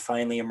Piath to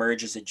finally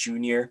emerge as a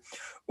junior,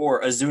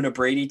 or Azuna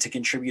Brady to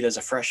contribute as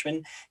a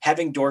freshman,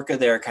 having Dorka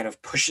there kind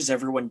of pushes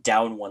everyone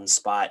down one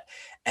spot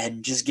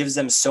and just gives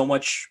them so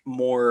much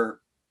more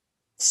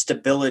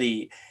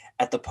stability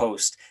at the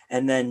post.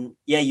 And then,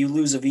 yeah, you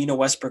lose Avina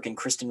Westbrook and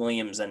Kristen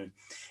Williams, and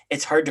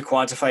it's hard to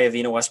quantify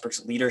Avina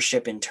Westbrook's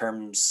leadership in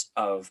terms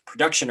of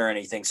production or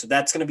anything. So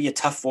that's going to be a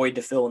tough void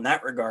to fill in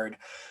that regard.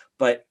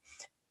 But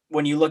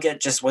when you look at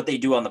just what they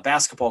do on the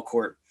basketball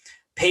court,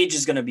 Paige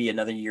is going to be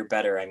another year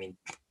better. I mean,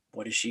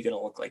 what is she going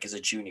to look like as a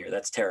junior?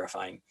 That's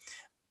terrifying.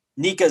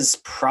 Nika's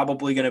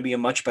probably going to be a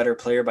much better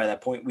player by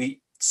that point.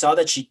 We saw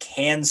that she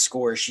can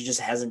score. She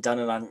just hasn't done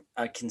it on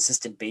a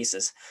consistent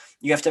basis.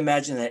 You have to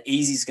imagine that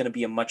AZ's going to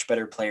be a much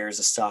better player as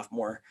a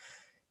sophomore.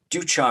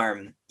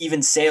 Ducharme,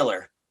 even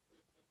Sailor.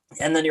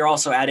 And then you're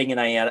also adding in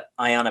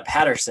Ayanna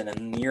Patterson,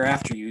 and the year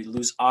after you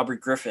lose Aubrey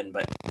Griffin,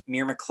 but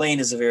Mir McLean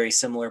is a very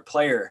similar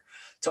player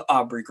to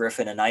Aubrey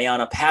Griffin, and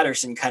Ayanna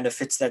Patterson kind of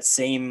fits that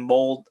same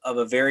mold of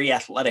a very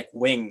athletic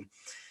wing.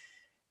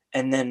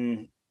 And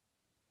then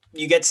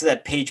you get to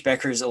that Paige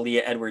Beckers,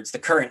 Aaliyah Edwards, the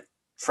current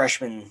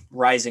freshman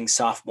rising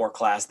sophomore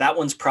class. That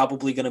one's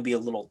probably going to be a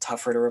little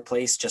tougher to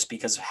replace just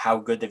because of how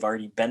good they've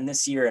already been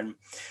this year. And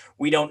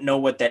we don't know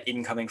what that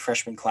incoming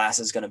freshman class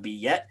is going to be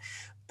yet.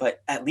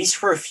 But at least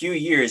for a few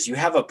years, you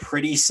have a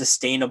pretty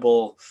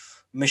sustainable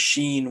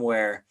machine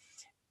where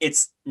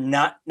it's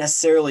not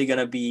necessarily going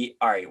to be,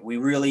 all right, we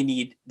really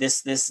need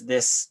this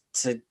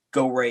to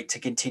go right to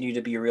continue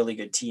to be a really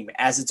good team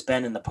as it's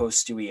been in the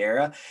post-Stewie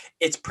era.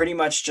 It's pretty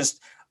much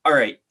just, all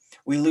right,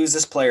 we lose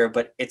this player,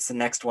 but it's the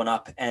next one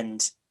up.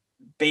 And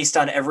based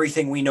on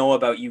everything we know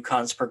about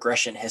UConn's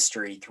progression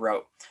history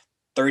throughout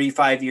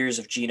 35 years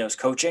of Geno's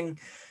coaching,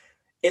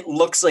 it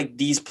looks like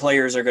these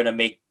players are going to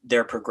make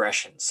their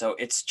progression. So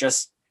it's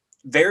just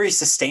very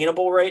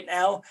sustainable right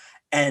now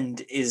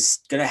and is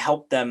going to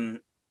help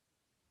them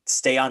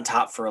stay on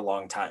top for a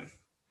long time.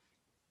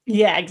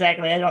 Yeah,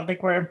 exactly. I don't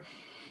think we're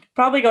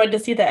probably going to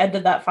see the end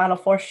of that Final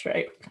Four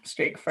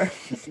streak for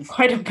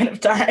quite a bit of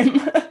time,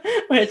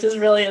 which is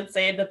really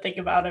insane to think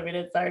about. I mean,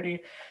 it's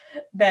already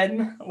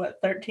been,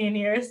 13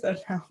 years? So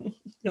now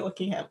you're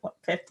looking at,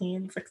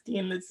 15,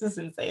 16? This is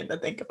insane to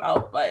think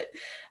about. But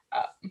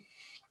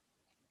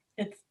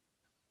it's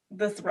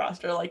this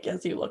roster, like,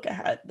 as you look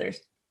ahead,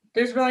 there's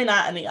really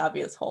not any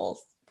obvious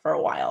holes for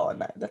a while,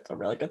 and that's a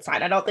really good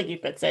sign. I don't think you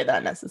could say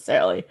that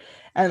necessarily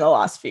in the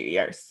last few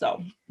years,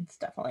 so it's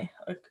definitely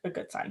a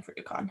good sign for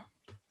UConn.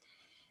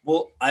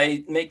 Well,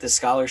 I make the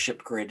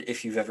scholarship grid,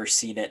 if you've ever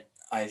seen it.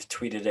 I've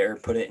tweeted it or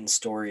put it in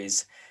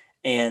stories.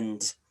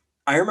 And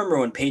I remember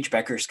when Paige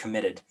Beckers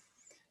committed,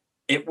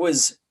 it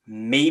was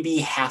maybe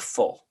half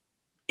full,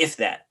 if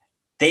that.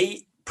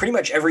 They pretty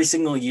much every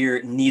single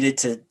year needed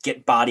to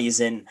get bodies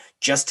in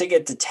just to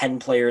get to 10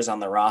 players on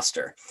the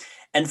roster.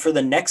 And for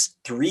the next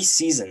 3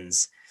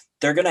 seasons,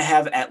 they're going to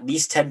have at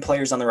least 10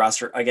 players on the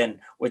roster, again,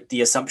 with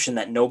the assumption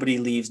that nobody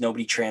leaves,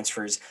 nobody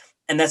transfers.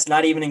 And that's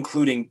not even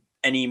including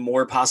any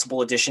more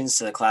possible additions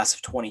to the class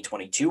of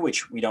 2022,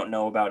 which we don't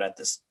know about at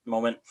this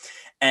moment.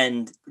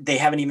 And they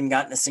haven't even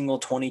gotten a single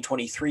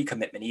 2023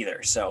 commitment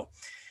either. So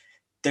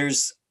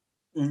there's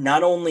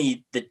not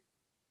only the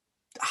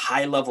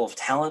high level of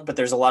talent, but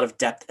there's a lot of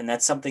depth. And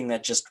that's something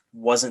that just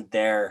wasn't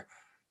there.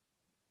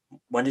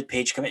 When did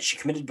Paige commit? She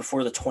committed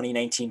before the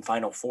 2019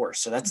 Final Four.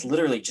 So that's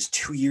literally just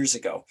 2 years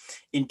ago.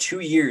 In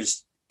 2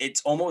 years,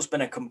 it's almost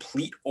been a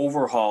complete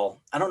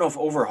overhaul. I don't know if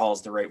overhaul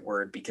is the right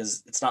word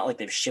because it's not like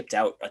they've shipped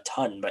out a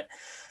ton, but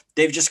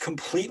they've just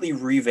completely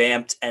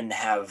revamped and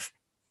have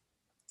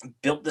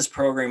built this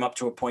program up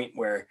to a point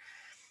where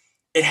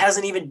it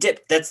hasn't even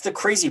dipped. That's the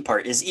crazy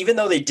part, is even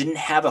though they didn't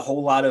have a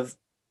whole lot of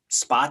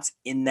spots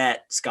in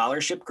that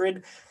scholarship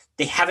grid,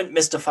 they haven't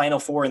missed a Final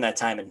Four in that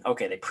time. And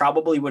okay, they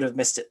probably would have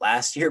missed it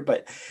last year,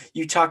 but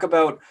you talk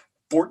about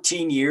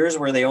 14 years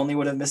where they only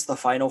would have missed the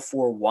Final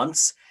Four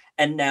once,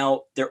 and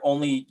now they're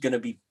only going to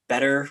be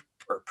better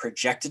or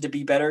projected to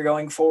be better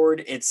going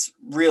forward. It's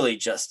really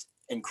just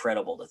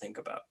incredible to think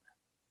about.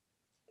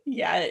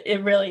 Yeah,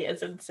 it really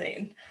is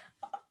insane.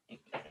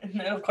 And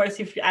then, of course,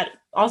 you've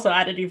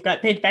added you've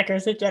got Paige Becker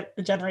as a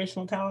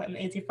generational talent and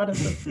AZ Fun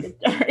as a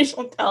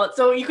generational talent.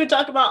 So you could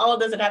talk about all of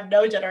this and have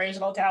no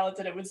generational talents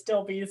and it would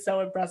still be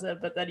so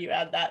impressive. But then you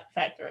add that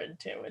factor in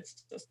too.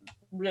 It's just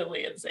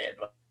really insane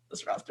what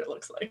this roster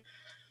looks like.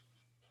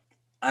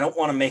 I don't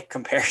want to make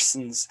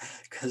comparisons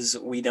because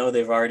we know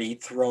they've already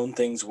thrown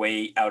things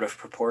way out of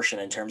proportion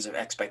in terms of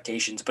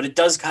expectations, but it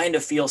does kind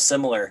of feel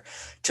similar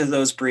to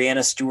those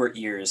Brianna Stewart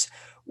years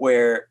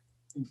where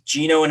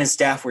Geno and his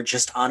staff were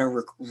just on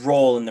a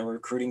roll in the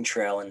recruiting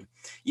trail. And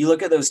you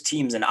look at those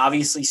teams, and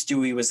obviously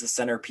Stewie was the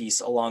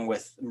centerpiece along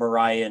with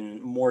Mariah and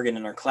Morgan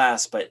in our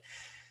class, but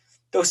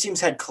those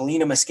teams had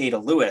Kalina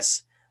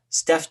Mosqueda-Lewis,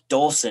 Steph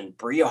Dolson,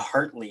 Bria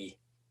Hartley,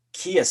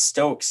 Kia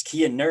Stokes,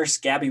 Kia Nurse,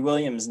 Gabby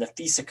Williams,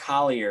 Nafisa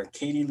Collier,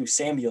 Katie Lou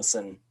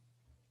Samuelson.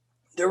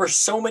 There were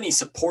so many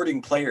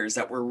supporting players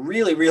that were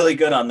really, really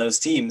good on those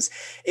teams.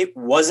 It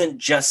wasn't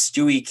just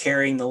Stewie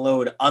carrying the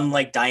load,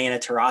 unlike Diana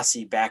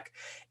Taurasi back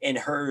in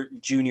her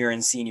junior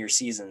and senior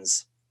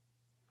seasons.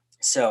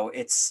 So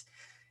it's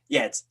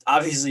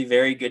obviously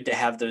very good to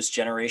have those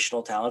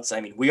generational talents. I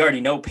mean, we already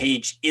know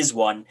Paige is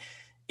one.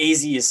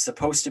 AZ is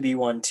supposed to be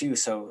one too.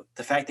 So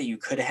the fact that you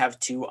could have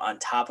two on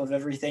top of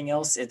everything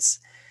else, it's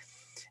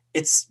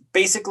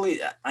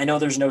basically, I know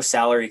there's no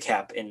salary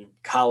cap in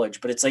college,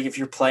 but it's like if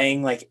you're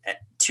playing like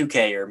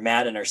 2K or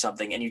Madden or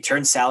something and you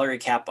turn salary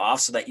cap off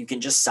so that you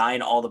can just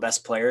sign all the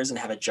best players and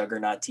have a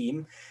juggernaut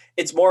team.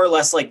 It's more or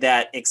less like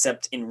that,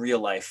 except in real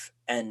life.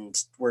 And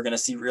we're going to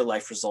see real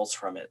life results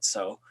from it.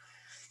 So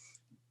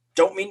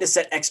don't mean to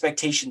set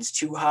expectations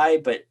too high,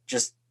 but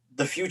just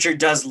the future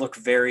does look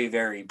very,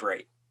 very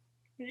bright.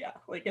 Yeah.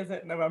 Like, is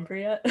it November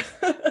yet?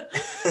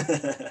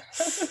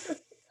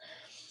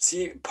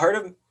 See, part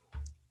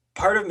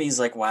of me is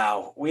like,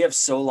 wow, we have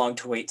so long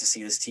to wait to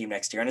see this team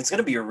next year. And it's going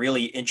to be a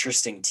really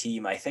interesting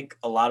team. I think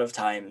a lot of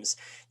times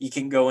you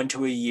can go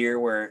into a year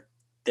where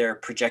they're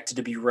projected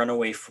to be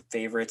runaway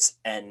favorites,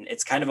 and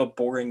it's kind of a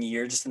boring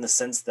year just in the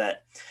sense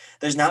that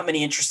there's not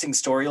many interesting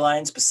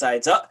storylines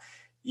besides,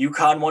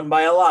 UConn won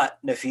by a lot.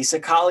 Nafisa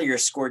Collier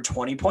scored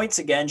 20 points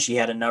again. She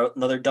had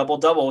another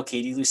double-double.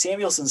 Katie Lou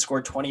Samuelson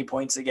scored 20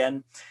 points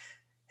again.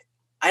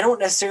 I don't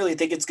necessarily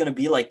think it's going to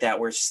be like that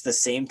where it's just the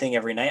same thing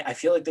every night. I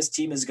feel like this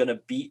team is going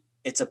to beat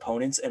its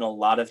opponents in a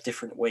lot of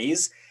different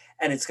ways,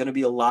 and it's going to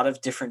be a lot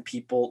of different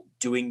people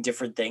doing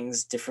different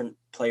things, different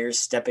players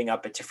stepping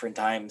up at different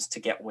times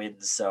to get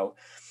wins. So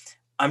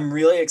I'm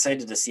really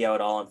excited to see how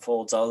it all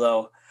unfolds,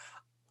 although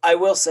I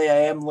will say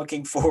I am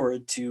looking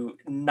forward to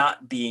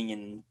not being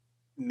in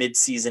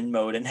mid-season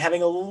mode and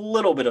having a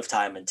little bit of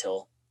time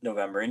until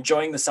November,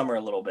 enjoying the summer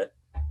a little bit.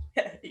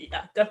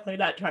 Yeah, definitely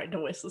not trying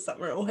to wish the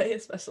summer away,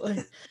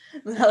 especially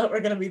now that we're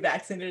going to be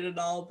vaccinated and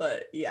all.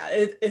 But yeah,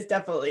 it's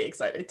definitely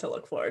exciting to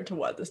look forward to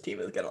what this team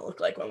is going to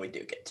look like when we do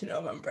get to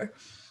November.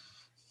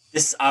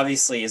 This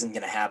obviously isn't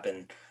going to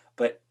happen,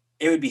 but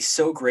it would be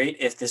so great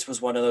if this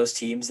was one of those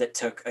teams that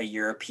took a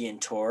European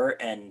tour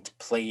and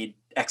played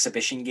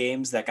exhibition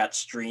games that got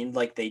streamed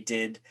like they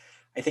did.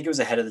 I think it was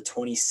ahead of the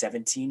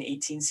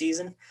 2017-18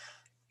 season.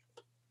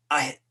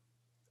 I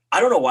I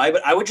don't know why,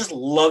 but I would just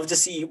love to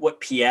see what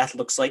Piath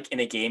looks like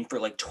in a game for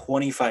like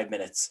 25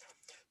 minutes.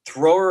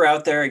 Throw her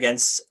out there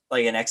against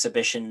like an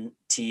exhibition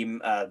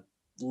team,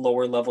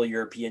 lower level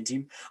European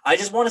team. I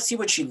just want to see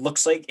what she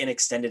looks like in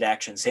extended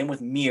action. Same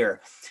with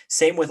Mir,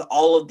 same with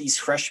all of these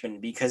freshmen,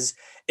 because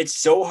it's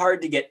so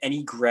hard to get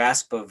any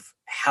grasp of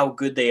how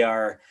good they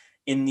are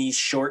in these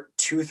short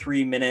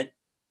 2-3 minute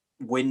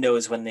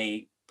windows when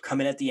they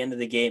come in at the end of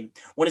the game,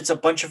 when it's a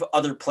bunch of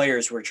other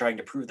players who are trying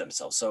to prove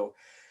themselves. So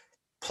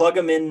plug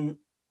them in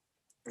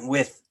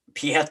with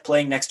Piath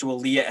playing next to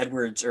Aaliyah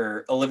Edwards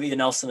or Olivia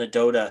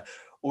Nelson-Adota,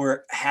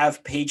 or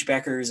have Paige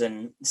Beckers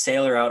and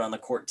Sailor out on the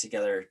court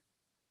together.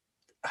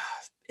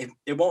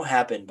 It won't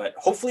happen, but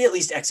hopefully at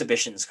least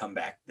exhibitions come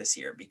back this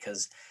year,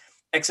 because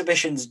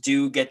exhibitions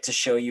do get to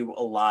show you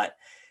a lot,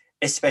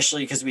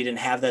 especially because we didn't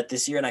have that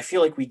this year. And I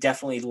feel like we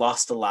definitely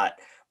lost a lot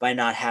by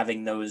not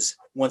having those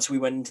once we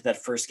went into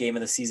that first game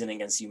of the season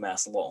against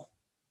UMass Lowell.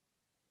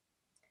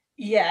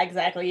 Yeah,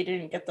 exactly. You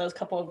didn't get those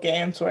couple of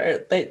games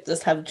where they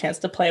just have a chance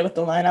to play with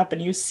the lineup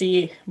and you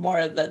see more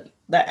of the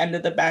end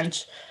of the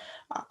bench.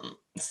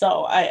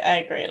 So I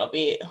agree. It'll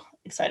be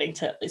exciting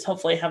to at least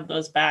hopefully have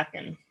those back.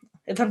 And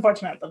it's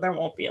unfortunate that there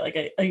won't be like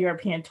a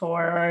European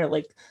tour or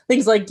like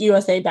things like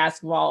USA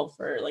basketball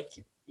for like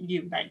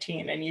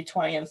U19 and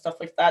U20 and stuff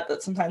like that,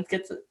 that sometimes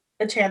gets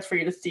a chance for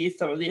you to see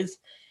some of these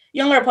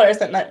younger players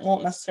that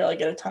won't necessarily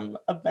get a ton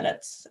of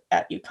minutes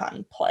at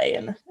UConn play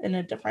in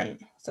a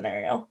different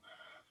scenario.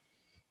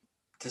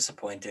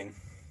 Disappointing.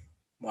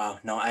 Wow.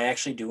 No, I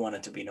actually do want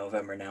it to be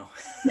November now.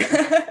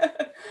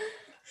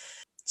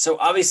 So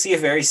obviously a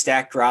very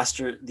stacked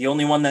roster. The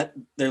only one that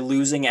they're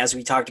losing, as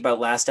we talked about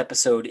last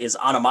episode, is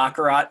Anna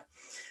Makarat.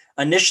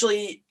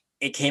 Initially,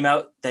 it came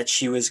out that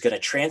she was going to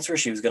transfer.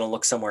 She was going to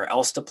look somewhere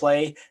else to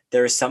play.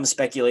 There is some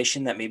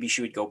speculation that maybe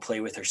she would go play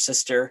with her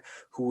sister,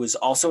 who was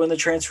also in the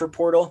transfer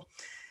portal.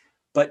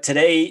 But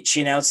today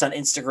she announced on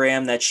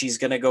Instagram that she's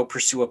going to go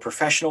pursue a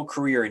professional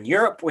career in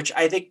Europe, which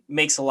I think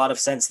makes a lot of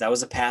sense. That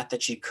was a path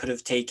that she could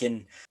have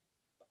taken,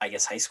 I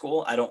guess, high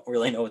school. I don't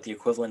really know what the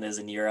equivalent is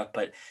in Europe,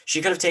 but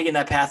she could have taken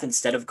that path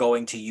instead of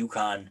going to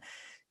UConn.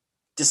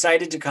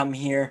 Decided to come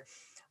here.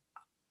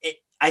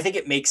 I think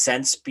it makes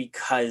sense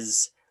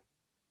because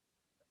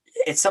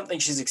it's something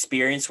she's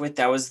experienced with.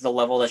 That was the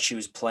level that she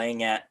was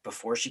playing at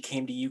before she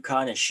came to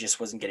UConn, and she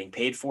just wasn't getting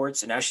paid for it.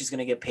 So now she's going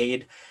to get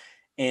paid,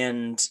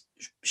 and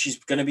she's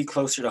going to be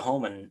closer to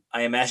home. And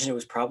I imagine it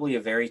was probably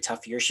a very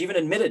tough year. She even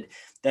admitted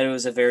that it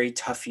was a very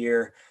tough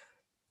year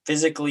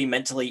physically,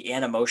 mentally,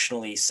 and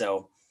emotionally.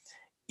 So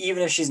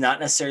even if she's not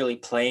necessarily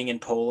playing in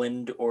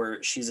Poland,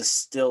 or she's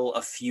still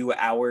a few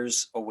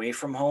hours away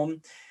from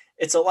home,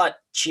 it's a lot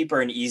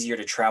cheaper and easier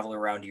to travel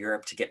around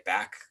Europe to get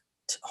back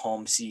to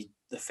home, see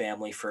the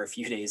family for a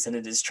few days, than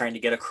it is trying to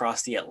get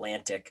across the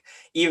Atlantic,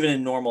 even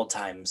in normal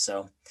times.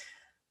 So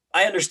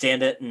I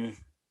understand it, and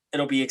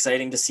it'll be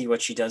exciting to see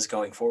what she does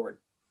going forward.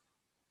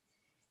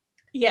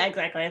 Yeah,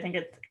 exactly. I think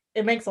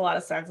it makes a lot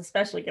of sense,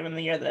 especially given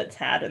the year that it's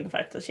had and the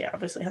fact that she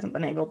obviously hasn't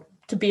been able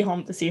to be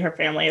home to see her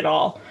family at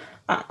all.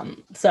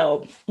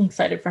 So I'm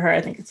excited for her.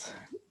 I think it's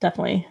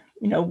definitely,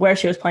 where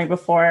she was playing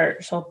before,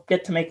 she'll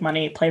get to make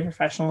money, play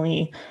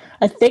professionally.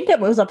 I think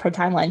it moves up her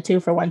timeline too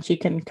for when she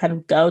can kind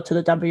of go to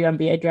the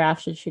WNBA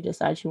draft should she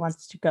decide she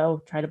wants to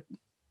go try to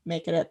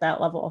make it at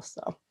that level.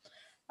 So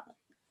I'll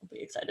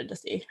be excited to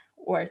see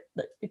where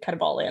it kind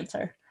of all lands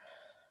her.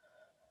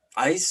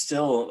 I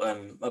still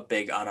am a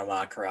big Anna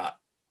Makarat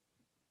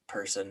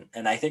person,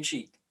 and I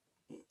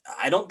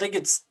don't think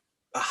it's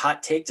a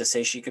hot take to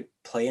say she could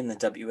play in the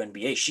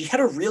WNBA. She had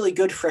a really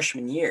good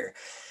freshman year,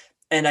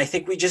 and I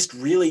think we just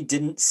really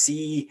didn't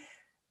see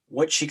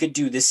what she could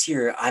do this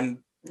year.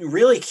 I'm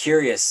really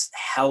curious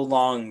how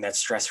long that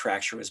stress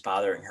fracture was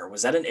bothering her.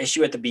 Was that an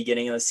issue at the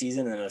beginning of the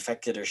season and it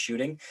affected her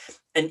shooting?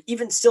 And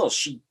even still,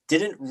 she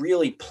didn't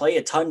really play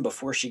a ton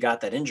before she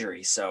got that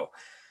injury. So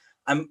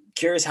I'm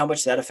curious how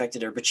much that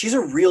affected her, but she's a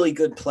really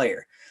good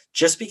player.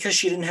 Just because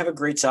she didn't have a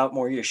great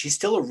sophomore year, she's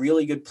still a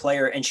really good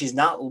player, and she's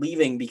not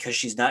leaving because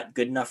she's not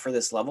good enough for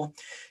this level.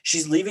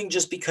 She's leaving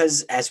just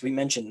because, as we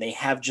mentioned, they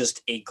have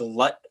just a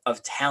glut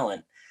of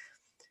talent.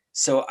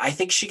 So I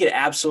think she could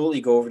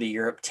absolutely go over to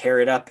Europe, tear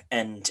it up,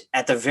 and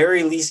at the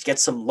very least get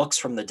some looks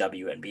from the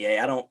WNBA.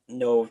 I don't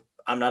know.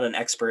 I'm not an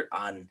expert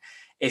on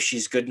if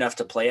she's good enough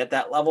to play at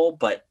that level,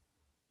 but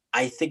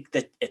I think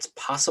that it's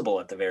possible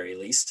at the very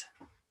least.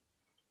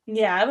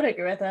 Yeah, I would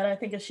agree with that. I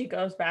think if she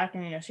goes back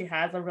and she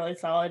has a really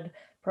solid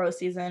pro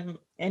season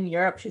in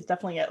Europe, she's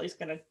definitely at least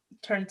going to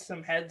turn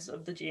some heads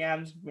of the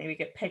GMs, maybe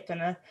get picked in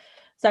a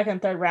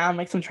second, third round,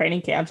 make some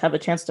training camps, have a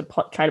chance to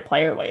try to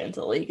play her way into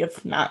the league,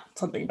 if not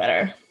something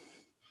better.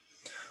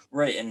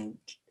 Right, and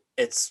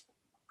it's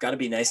got to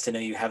be nice to know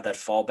you have that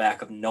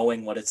fallback of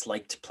knowing what it's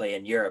like to play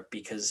in Europe,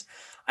 because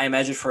I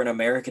imagine for an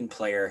American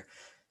player,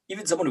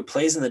 even someone who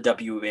plays in the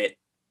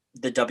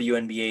the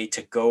WNBA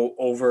to go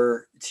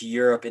over to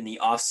Europe in the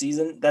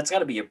offseason, that's got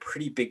to be a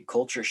pretty big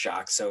culture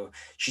shock. So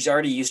she's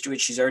already used to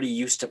it. She's already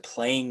used to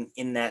playing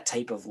in that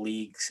type of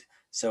leagues.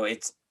 So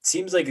it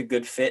seems like a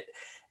good fit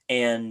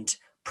and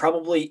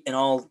probably in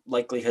all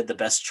likelihood the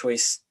best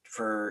choice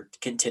for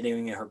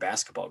continuing her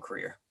basketball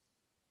career.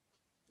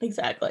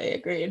 Exactly.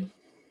 Agreed.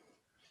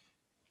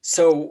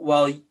 So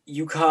while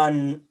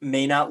UConn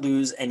may not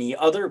lose any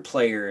other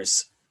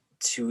players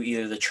to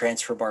either the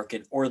transfer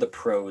market or the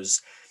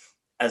pros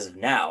as of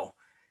now,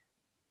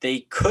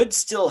 they could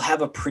still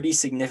have a pretty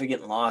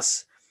significant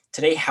loss.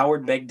 Today,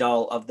 Howard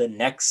Megdal of the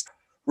Next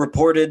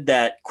reported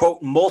that,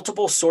 quote,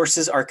 multiple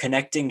sources are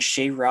connecting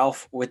Shea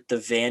Ralph with the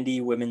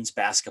Vandy women's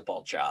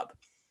basketball job.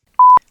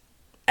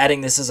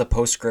 Adding this as a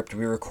postscript,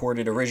 we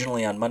recorded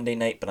originally on Monday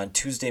night, but on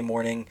Tuesday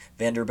morning,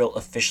 Vanderbilt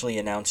officially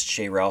announced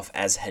Shea Ralph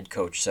as head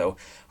coach. So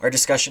our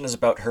discussion is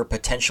about her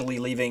potentially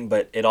leaving,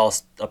 but it all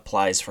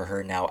applies for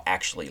her now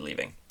actually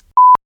leaving.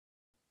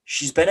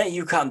 She's been at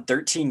UConn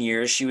 13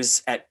 years. She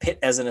was at Pitt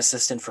as an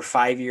assistant for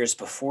 5 years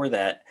before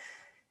that.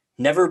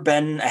 Never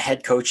been a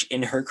head coach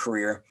in her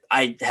career.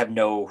 I have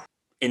no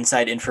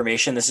inside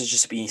information. This is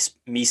just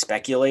me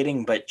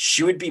speculating, but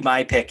she would be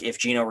my pick if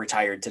Geno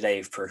retired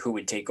today for who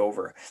would take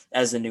over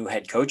as the new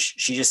head coach.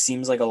 She just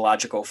seems like a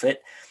logical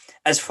fit.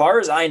 As far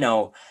as I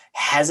know,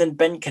 hasn't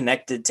been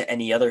connected to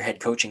any other head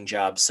coaching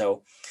job.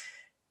 So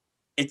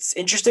it's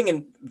interesting,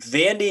 and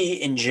Vandy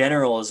in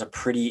general is a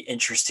pretty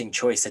interesting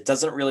choice. It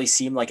doesn't really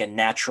seem like a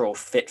natural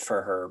fit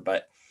for her,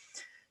 but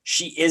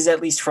she is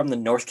at least from the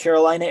North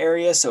Carolina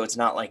area, so it's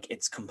not like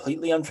it's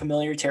completely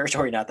unfamiliar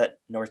territory. Not that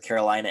North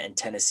Carolina and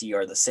Tennessee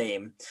are the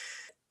same.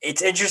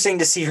 It's interesting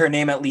to see her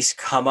name at least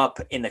come up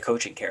in the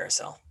coaching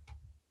carousel.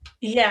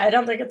 Yeah, I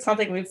don't think it's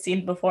something we've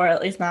seen before,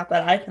 at least not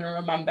that I can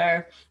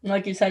remember. And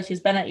like you said, she's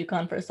been at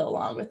UConn for so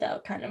long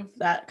without kind of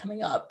that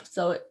coming up.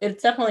 So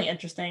it's definitely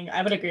interesting.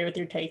 I would agree with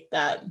your take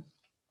that,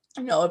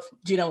 if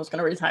Geno was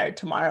going to retire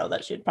tomorrow,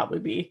 that she'd probably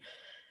be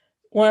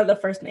one of the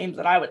first names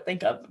that I would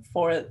think of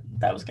for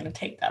that was going to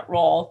take that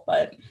role.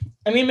 But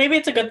I mean, maybe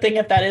it's a good thing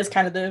if that is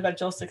kind of the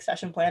eventual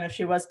succession plan. If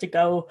she was to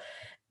go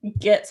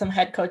get some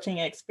head coaching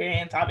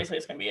experience, obviously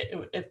it's going to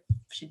be, if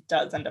she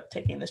does end up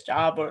taking this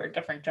job or a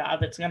different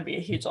job, it's going to be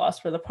a huge loss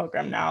for the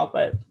program now,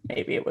 but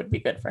maybe it would be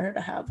good for her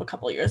to have a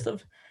couple of years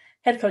of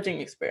head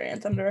coaching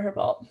experience under her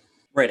belt.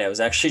 Right. I was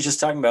actually just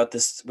talking about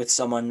this with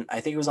someone,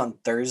 I think it was on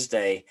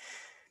Thursday.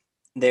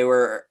 They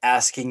were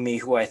asking me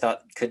who I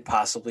thought could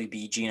possibly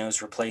be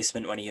Geno's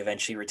replacement when he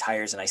eventually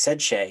retires. And I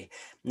said Shea.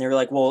 And they were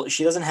like, well,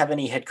 she doesn't have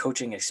any head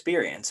coaching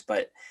experience.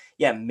 But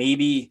yeah,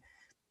 maybe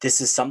this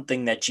is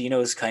something that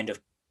Geno's kind of,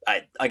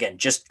 again,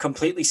 just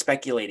completely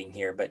speculating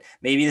here, but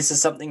maybe this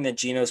is something that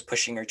Geno's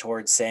pushing her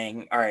towards,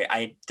 saying, all right,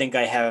 I think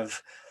I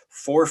have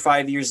 4 or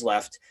 5 years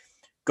left.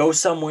 Go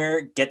somewhere,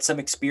 get some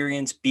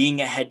experience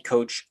being a head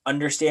coach,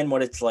 understand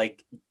what it's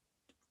like,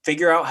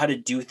 figure out how to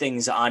do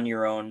things on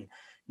your own,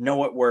 know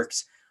what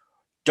works.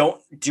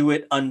 Don't do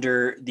it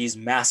under these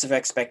massive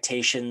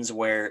expectations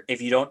where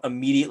if you don't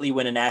immediately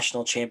win a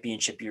national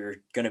championship, you're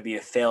going to be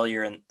a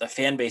failure and the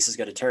fan base is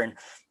going to turn.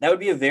 That would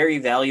be a very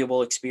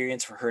valuable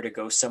experience for her to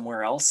go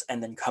somewhere else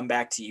and then come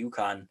back to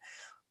UConn.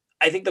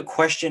 I think the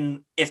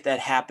question, if that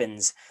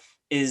happens,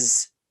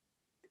 is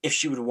if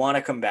she would want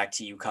to come back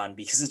to UConn,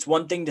 because it's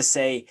one thing to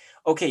say,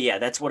 okay, yeah,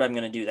 that's what I'm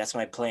going to do. That's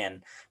my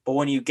plan. But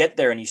when you get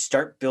there and you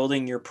start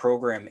building your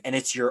program and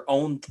it's your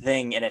own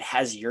thing and it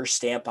has your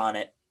stamp on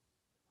it,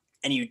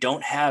 and you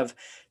don't have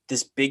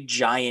this big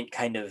giant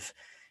kind of,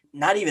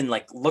 not even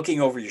like looking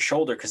over your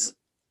shoulder, because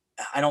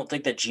I don't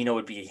think that Geno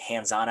would be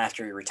hands-on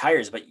after he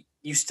retires, but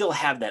you still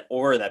have that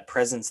aura, that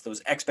presence,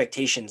 those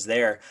expectations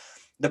there.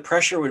 The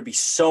pressure would be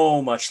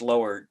so much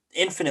lower,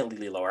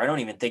 infinitely lower. I don't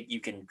even think you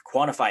can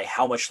quantify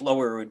how much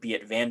lower it would be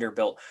at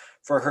Vanderbilt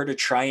for her to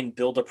try and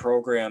build a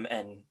program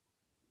and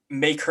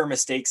make her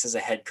mistakes as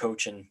a head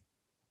coach and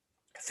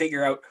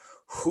figure out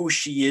who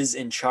she is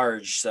in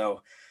charge.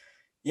 So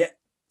yeah,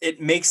 it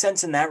makes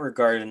sense in that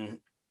regard, and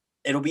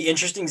it'll be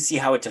interesting to see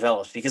how it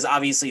develops, because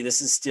obviously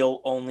this is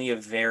still only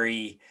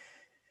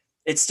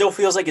it still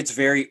feels like it's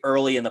very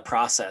early in the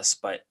process,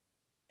 but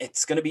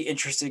it's going to be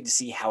interesting to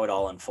see how it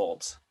all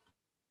unfolds.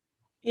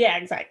 Yeah,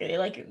 exactly.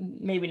 Like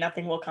maybe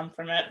nothing will come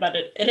from it, but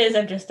it is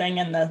interesting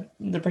in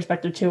the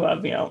perspective too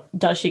of,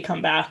 does she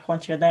come back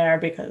once you're there?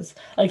 Because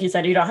like you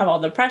said, you don't have all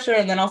the pressure.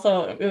 And then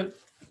also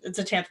it's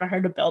a chance for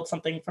her to build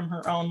something from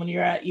her own when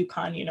you're at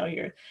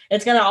UConn,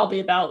 it's going to all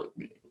be about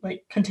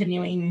like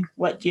continuing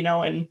what,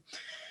 and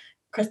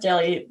Chris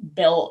Daly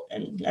built.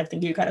 And I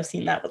think you kind of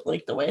seen that with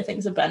like the way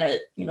things have been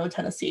at,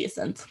 Tennessee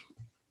since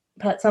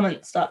Pat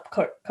Summitt stopped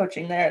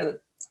coaching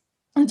there.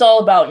 It's all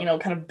about,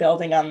 kind of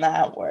building on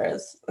that.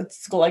 Whereas a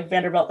school like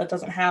Vanderbilt that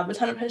doesn't have a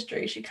ton of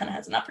history, she kind of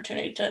has an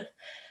opportunity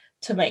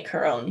to make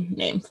her own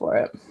name for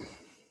it.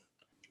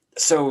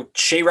 So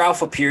Shea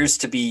Ralph appears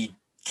to be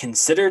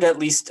considered, at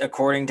least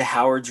according to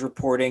Howard's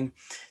reporting,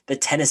 the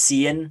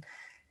Tennessean.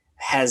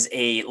 has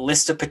a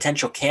list of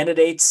potential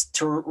candidates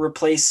to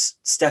replace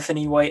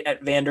Stephanie White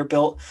at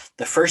Vanderbilt.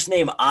 The first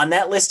name on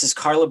that list is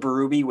Carla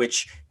Berube,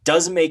 which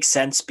does make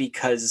sense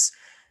because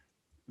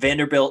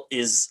Vanderbilt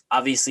is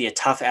obviously a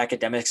tough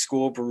academic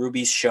school.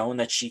 Berube's shown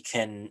that she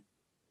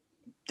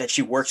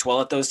works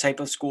well at those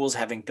type of schools,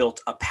 having built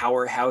a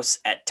powerhouse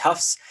at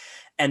Tufts.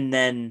 And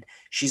then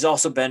she's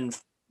also been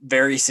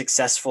very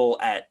successful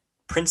at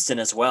Princeton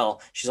as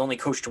well. She's only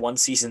coached one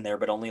season there,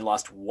 but only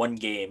lost one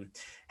game.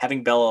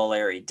 Having Bella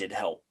O'Leary did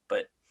help,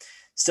 but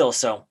still,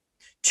 so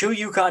 2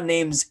 UConn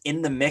names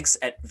in the mix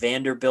at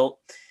Vanderbilt.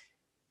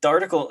 The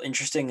article,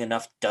 interesting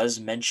enough, does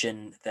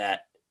mention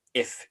that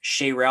if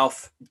Shea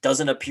Ralph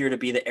doesn't appear to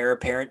be the heir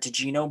apparent to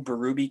Geno,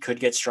 Berube could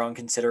get strong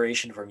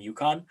consideration from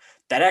UConn.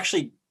 That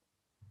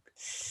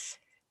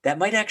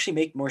might actually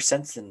make more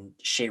sense than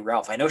Shea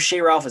Ralph. I know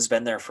Shea Ralph has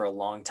been there for a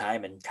long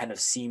time and kind of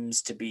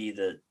seems to be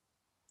the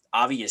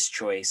obvious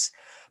choice,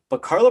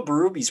 but Carla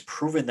Berube's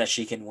proven that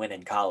she can win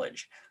in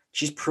college.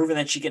 She's proven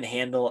that she can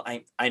handle.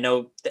 I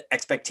know the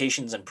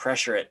expectations and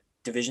pressure at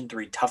Division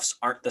III Tufts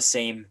aren't the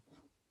same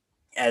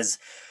as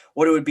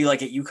what it would be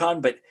like at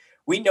UConn, but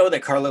we know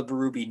that Carla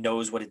Berube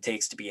knows what it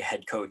takes to be a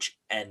head coach,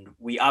 and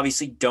we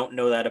obviously don't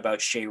know that about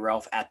Shea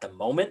Ralph at the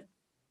moment.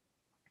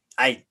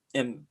 I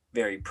am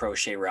very pro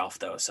Shea Ralph,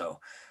 though,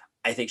 so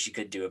I think she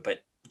could do it,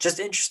 but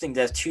just interesting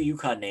to have 2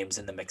 UConn names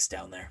in the mix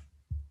down there.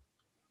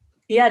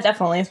 Yeah,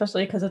 definitely,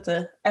 especially because it's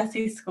a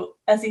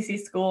SEC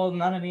school,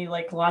 not any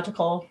like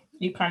logical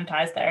UConn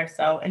ties there.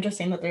 So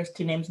interesting that there's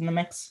 2 names in the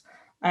mix.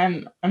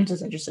 I'm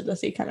just interested to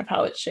see kind of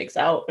how it shakes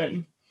out,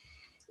 and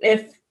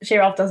if Shea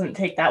Ralph doesn't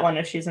take that one,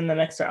 if she's in the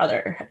mix or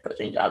other head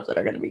coaching jobs that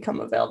are going to become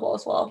available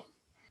as well.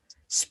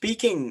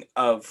 Speaking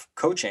of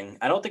coaching,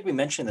 I don't think we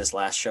mentioned this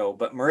last show,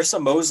 but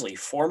Marissa Mosley,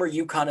 former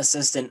UConn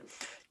assistant,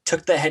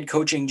 took the head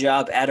coaching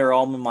job at her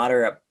alma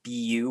mater at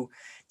BU.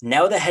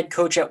 Now the head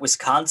coach at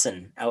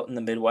Wisconsin out in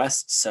the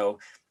Midwest. So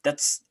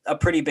that's a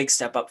pretty big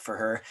step up for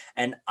her.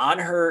 And on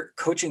her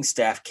coaching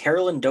staff,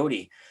 Carolyn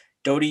Doty.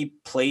 Doty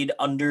played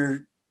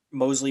under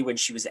Mosley when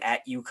she was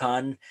at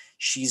UConn.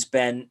 She's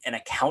been an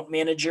account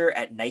manager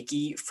at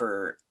Nike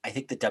for, I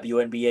think, the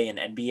WNBA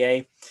and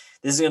NBA.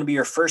 This is going to be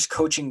her first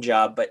coaching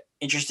job, but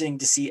interesting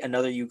to see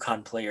another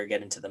UConn player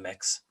get into the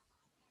mix.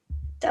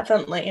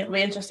 Definitely. It'll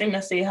be interesting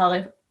to see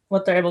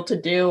what they're able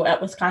to do at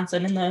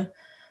Wisconsin in the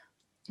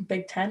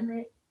Big Ten,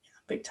 right?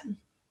 Big Ten.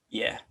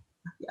 Yeah.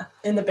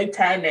 In the Big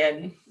Ten,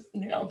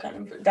 and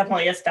kind of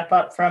definitely a step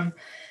up from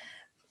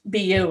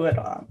BU.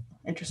 And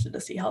interested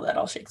to see how that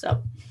all shakes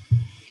out.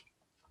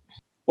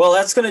 Well,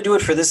 that's going to do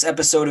it for this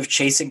episode of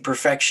Chasing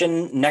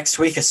Perfection. Next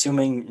week,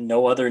 assuming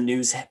no other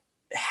news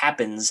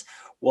happens,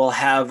 we'll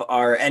have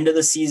our end of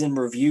the season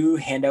review,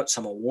 hand out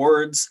some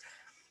awards.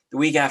 The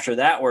week after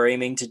that, we're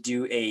aiming to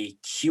do a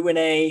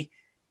Q&A,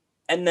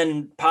 and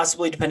then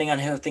possibly, depending on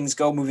how things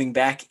go, moving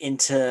back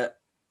into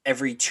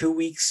every 2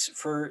 weeks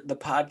for the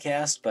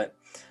podcast. But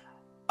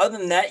other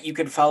than that, you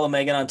can follow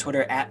Megan on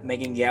Twitter at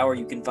Megan Gower.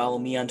 You can follow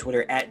me on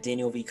Twitter at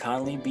Daniel V.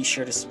 Conley. Be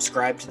sure to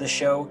subscribe to the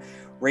show,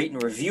 rate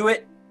and review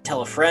it,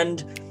 tell a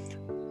friend.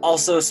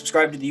 Also,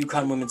 subscribe to the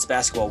UConn Women's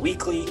Basketball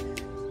Weekly.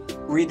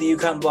 Read the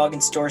UConn blog in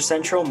Store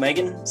Central.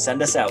 Megan,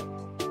 send us out.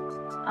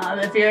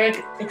 If you're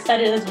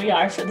excited as we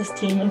are for this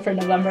team and for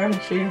November,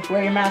 make sure you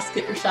wear your mask,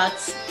 get your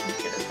shots,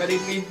 get us ready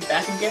to be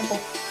back in Gamble.